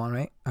mic's still on,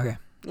 right? Okay.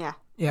 Yeah.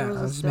 Yeah,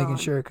 I was just making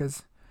sure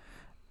because.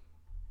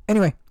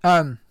 Anyway,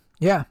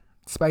 yeah,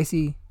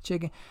 spicy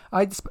chicken.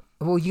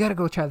 Well, you gotta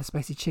go try the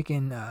spicy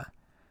chicken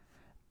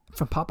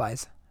from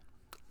Popeyes.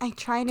 I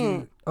tried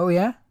it. Oh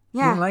yeah?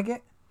 Yeah. You didn't like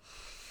it?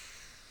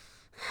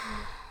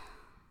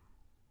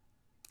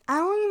 I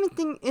don't even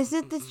think, is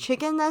it the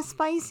chicken that's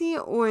spicy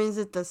or is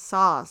it the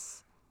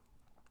sauce?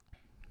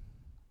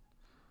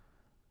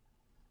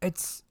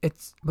 It's a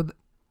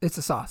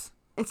sauce.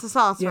 It's the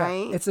sauce, Yeah,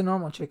 right? it's a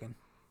normal chicken.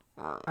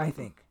 Oh. I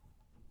think.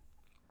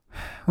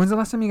 When's the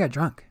last time you got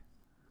drunk?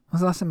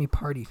 When's the last time you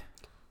partied?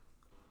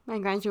 My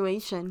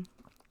graduation.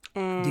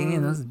 And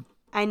Damn,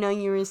 I know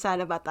you were sad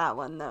about that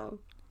one though.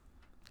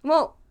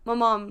 Well, my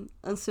mom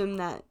assumed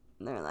that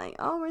they're like,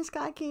 oh, where's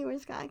Kaki?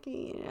 Where's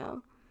Kaki? You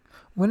know.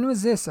 When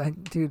was this?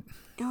 Dude.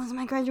 It was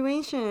my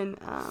graduation.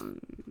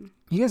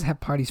 You guys have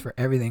parties for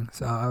everything,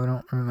 so I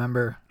don't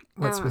remember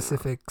what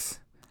specifics.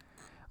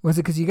 Was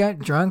it because you got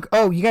drunk?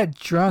 Oh, you got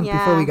drunk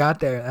before we got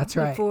there. That's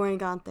right. Before we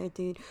got there,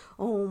 dude.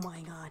 Oh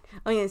my god.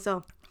 Okay,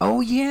 so.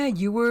 Oh yeah,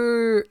 you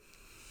were.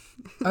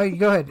 Oh,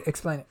 go ahead.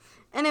 Explain it.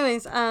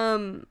 Anyways,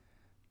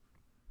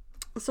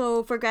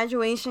 so for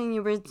graduation,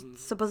 you were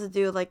supposed to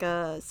do like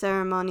a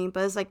ceremony,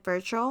 but it's like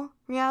virtual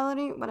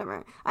reality,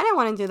 whatever. I didn't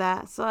want to do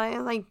that, so I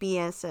like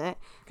BS it.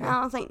 Okay. And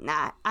I was like,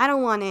 nah, I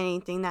don't want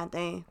anything that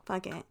day.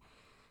 Fuck it.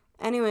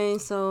 Anyway,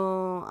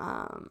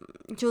 so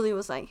Julie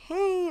was like,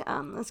 hey,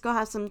 let's go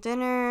have some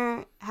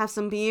dinner, have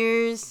some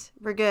beers.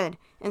 We're good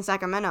in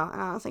Sacramento.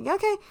 And I was like,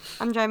 okay.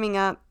 I'm driving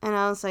up, and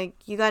I was like,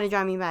 you got to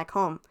drive me back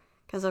home.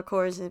 Because, of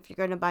course, if you're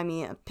going to buy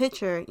me a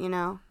picture, you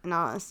know, and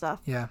all that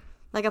stuff. Yeah.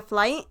 Like a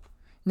flight.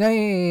 No,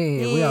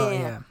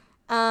 yeah.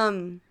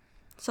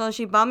 So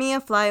she bought me a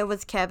flight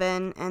with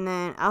Kevin, and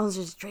then I was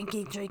just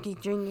drinking.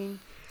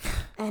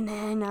 And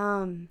then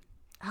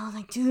I was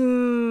like,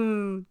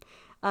 dude,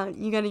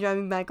 you gotta drive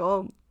me back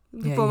home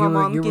before my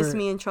mom gets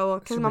me in trouble.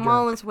 Because my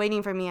mom was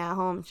waiting for me at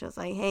home. She was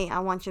like, hey, I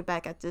want you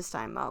back at this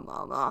time, blah,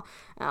 blah, blah.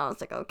 And I was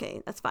like,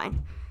 okay, that's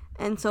fine.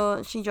 And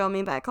so she drove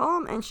me back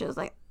home, and she was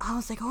like, I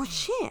was like, oh,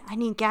 shit, I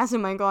need gas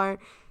in my car.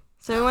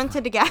 So we went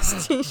to the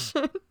gas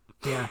station.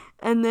 Yeah.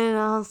 And then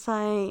I was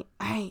like,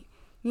 all right,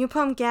 you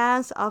pump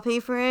gas, I'll pay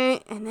for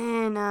it. And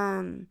then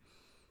I'm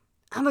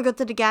going to go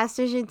to the gas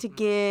station to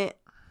get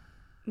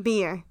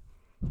beer.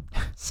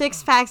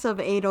 6 packs of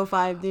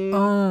 805, dude.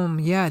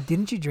 Yeah.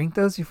 Didn't you drink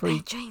those before I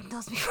drank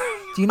those before.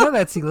 Do you know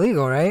that's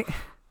illegal, right?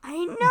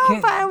 I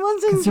know, but I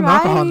wasn't consume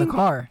driving. alcohol in the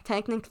car.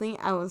 Technically,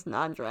 I was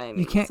not driving.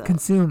 You can't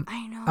consume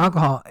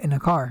alcohol in a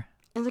car.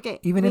 It's okay.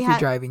 Even if you're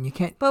driving, you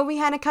can't. But we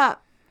had a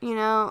cup, you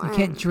know. You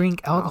can't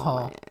drink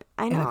alcohol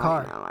in a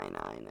car. I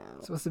know.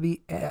 It's supposed to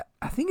be,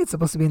 I think it's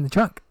supposed to be in the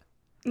trunk.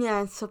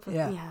 Yeah, it's supposed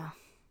to, yeah.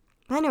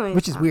 But anyway.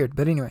 Which is weird,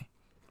 but anyway.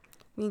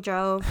 We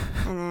drove,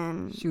 and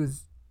then. She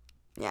was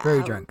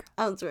very drunk.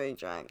 I was very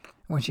drunk.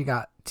 When she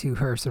got to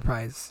her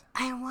surprise.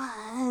 I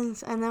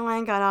was. And then when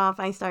I got off,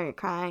 I started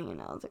crying,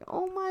 and I was like,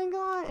 oh my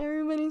god,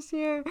 everybody's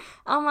here.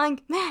 I'm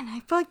like, man,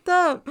 I fucked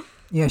up.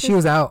 Yeah, she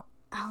was out.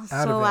 I was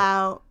so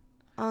out.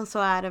 I was so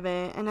out of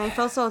it. And I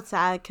felt so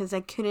sad because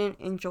I couldn't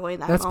enjoy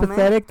that moment. That's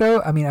pathetic,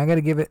 though. I mean, I got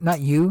to give it,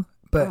 not you,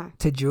 but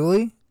to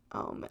Julie.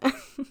 Oh, man.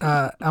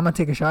 I'm going to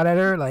take a shot at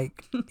her.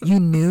 Like, you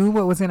knew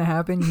what was going to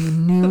happen. You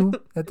knew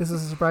that this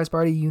was a surprise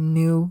party. You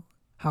knew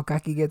how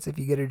Kaki gets if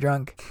you get her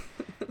drunk.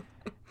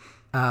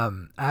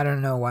 I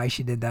don't know why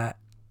she did that.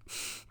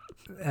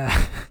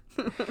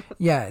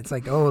 Yeah, it's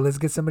like, oh, let's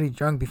get somebody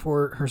drunk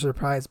before her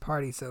surprise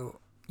party so,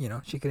 you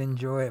know, she could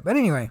enjoy it. But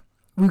anyway,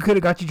 we could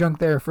have got you drunk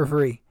there for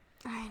free.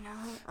 I know.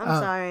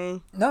 I'm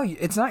sorry. No,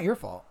 it's not your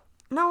fault.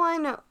 No, I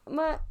know.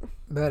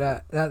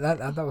 But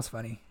that was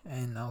funny.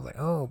 And I was like,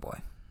 oh, boy.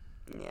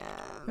 Yeah.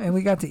 And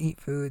we got to eat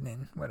food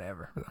and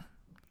whatever.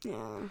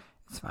 Yeah.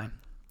 It's fine.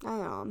 I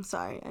know. I'm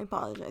sorry. I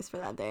apologize for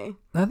that day.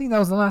 I think that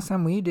was the last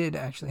time we did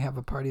actually have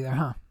a party there,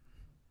 huh?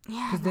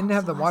 Yeah. Because didn't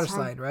have the water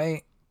slide,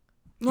 right?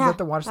 Yeah. Was that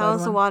the water slide? That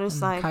was the water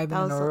slide.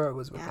 Kyvan and Nora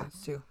was with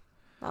us too.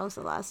 That was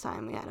the last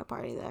time we had a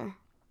party there.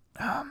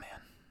 Oh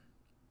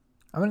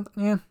man.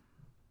 Yeah.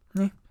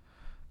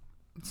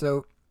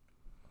 So,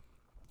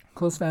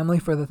 close family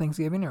for the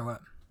Thanksgiving or what?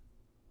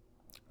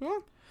 Yeah,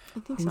 I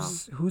think so.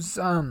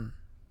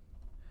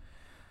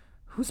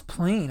 Who's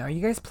playing? Are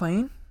you guys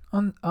playing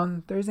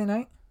on Thursday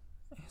night?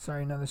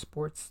 Sorry, another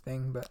sports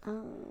thing, but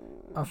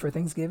for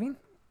Thanksgiving?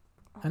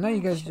 I know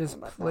you guys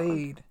just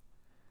played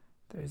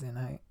Thursday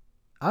night.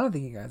 I don't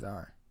think you guys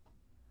are.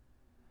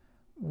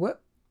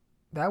 What?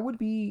 That would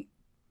be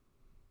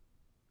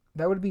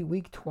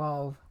week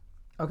 12.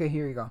 Okay,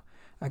 here you go.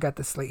 I got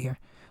the slate here.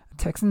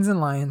 Texans and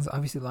Lions.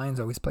 Obviously, Lions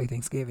always play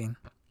Thanksgiving.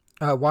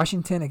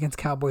 Washington against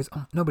Cowboys.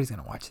 Oh, nobody's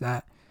going to watch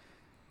that.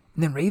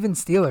 And then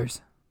Ravens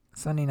Steelers.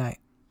 Sunday night.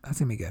 That's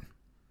going to be good.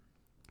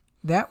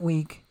 that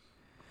week,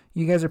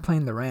 you guys are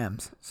playing the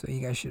Rams, so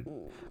you guys should.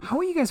 How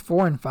are you guys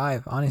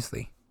 4-5?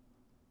 Honestly,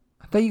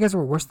 I thought you guys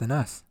were worse than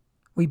us.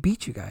 We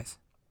beat you guys.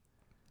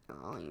 I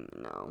don't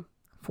even know.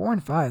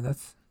 4-5.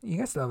 That's you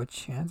guys still have a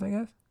chance, I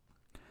guess.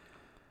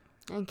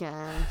 I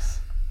guess.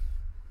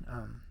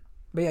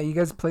 But yeah, you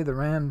guys play the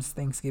Rams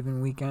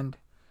Thanksgiving weekend.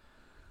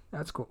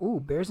 That's cool. Ooh,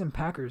 Bears and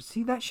Packers.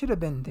 See, that should have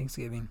been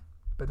Thanksgiving,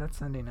 but that's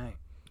Sunday night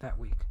that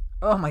week.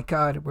 Oh my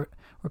God, we're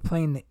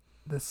playing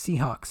the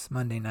Seahawks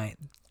Monday night,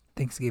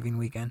 Thanksgiving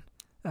weekend.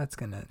 That's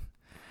gonna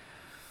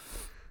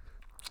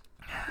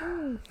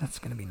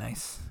be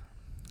nice.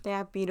 They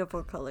have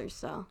beautiful colors,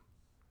 though.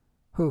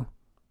 Who?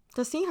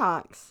 The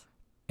Seahawks.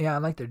 Yeah, I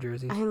like their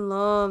jerseys. I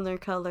love their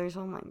colors.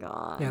 Oh my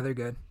God. Yeah, they're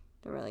good.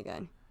 They're really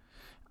good.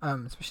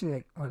 Especially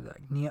like what is it,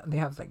 like neon. They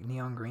have like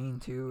neon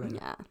green too, and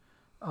yeah,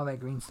 all that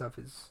green stuff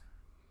is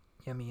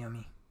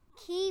yummy.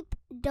 Keep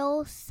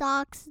those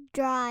socks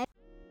dry.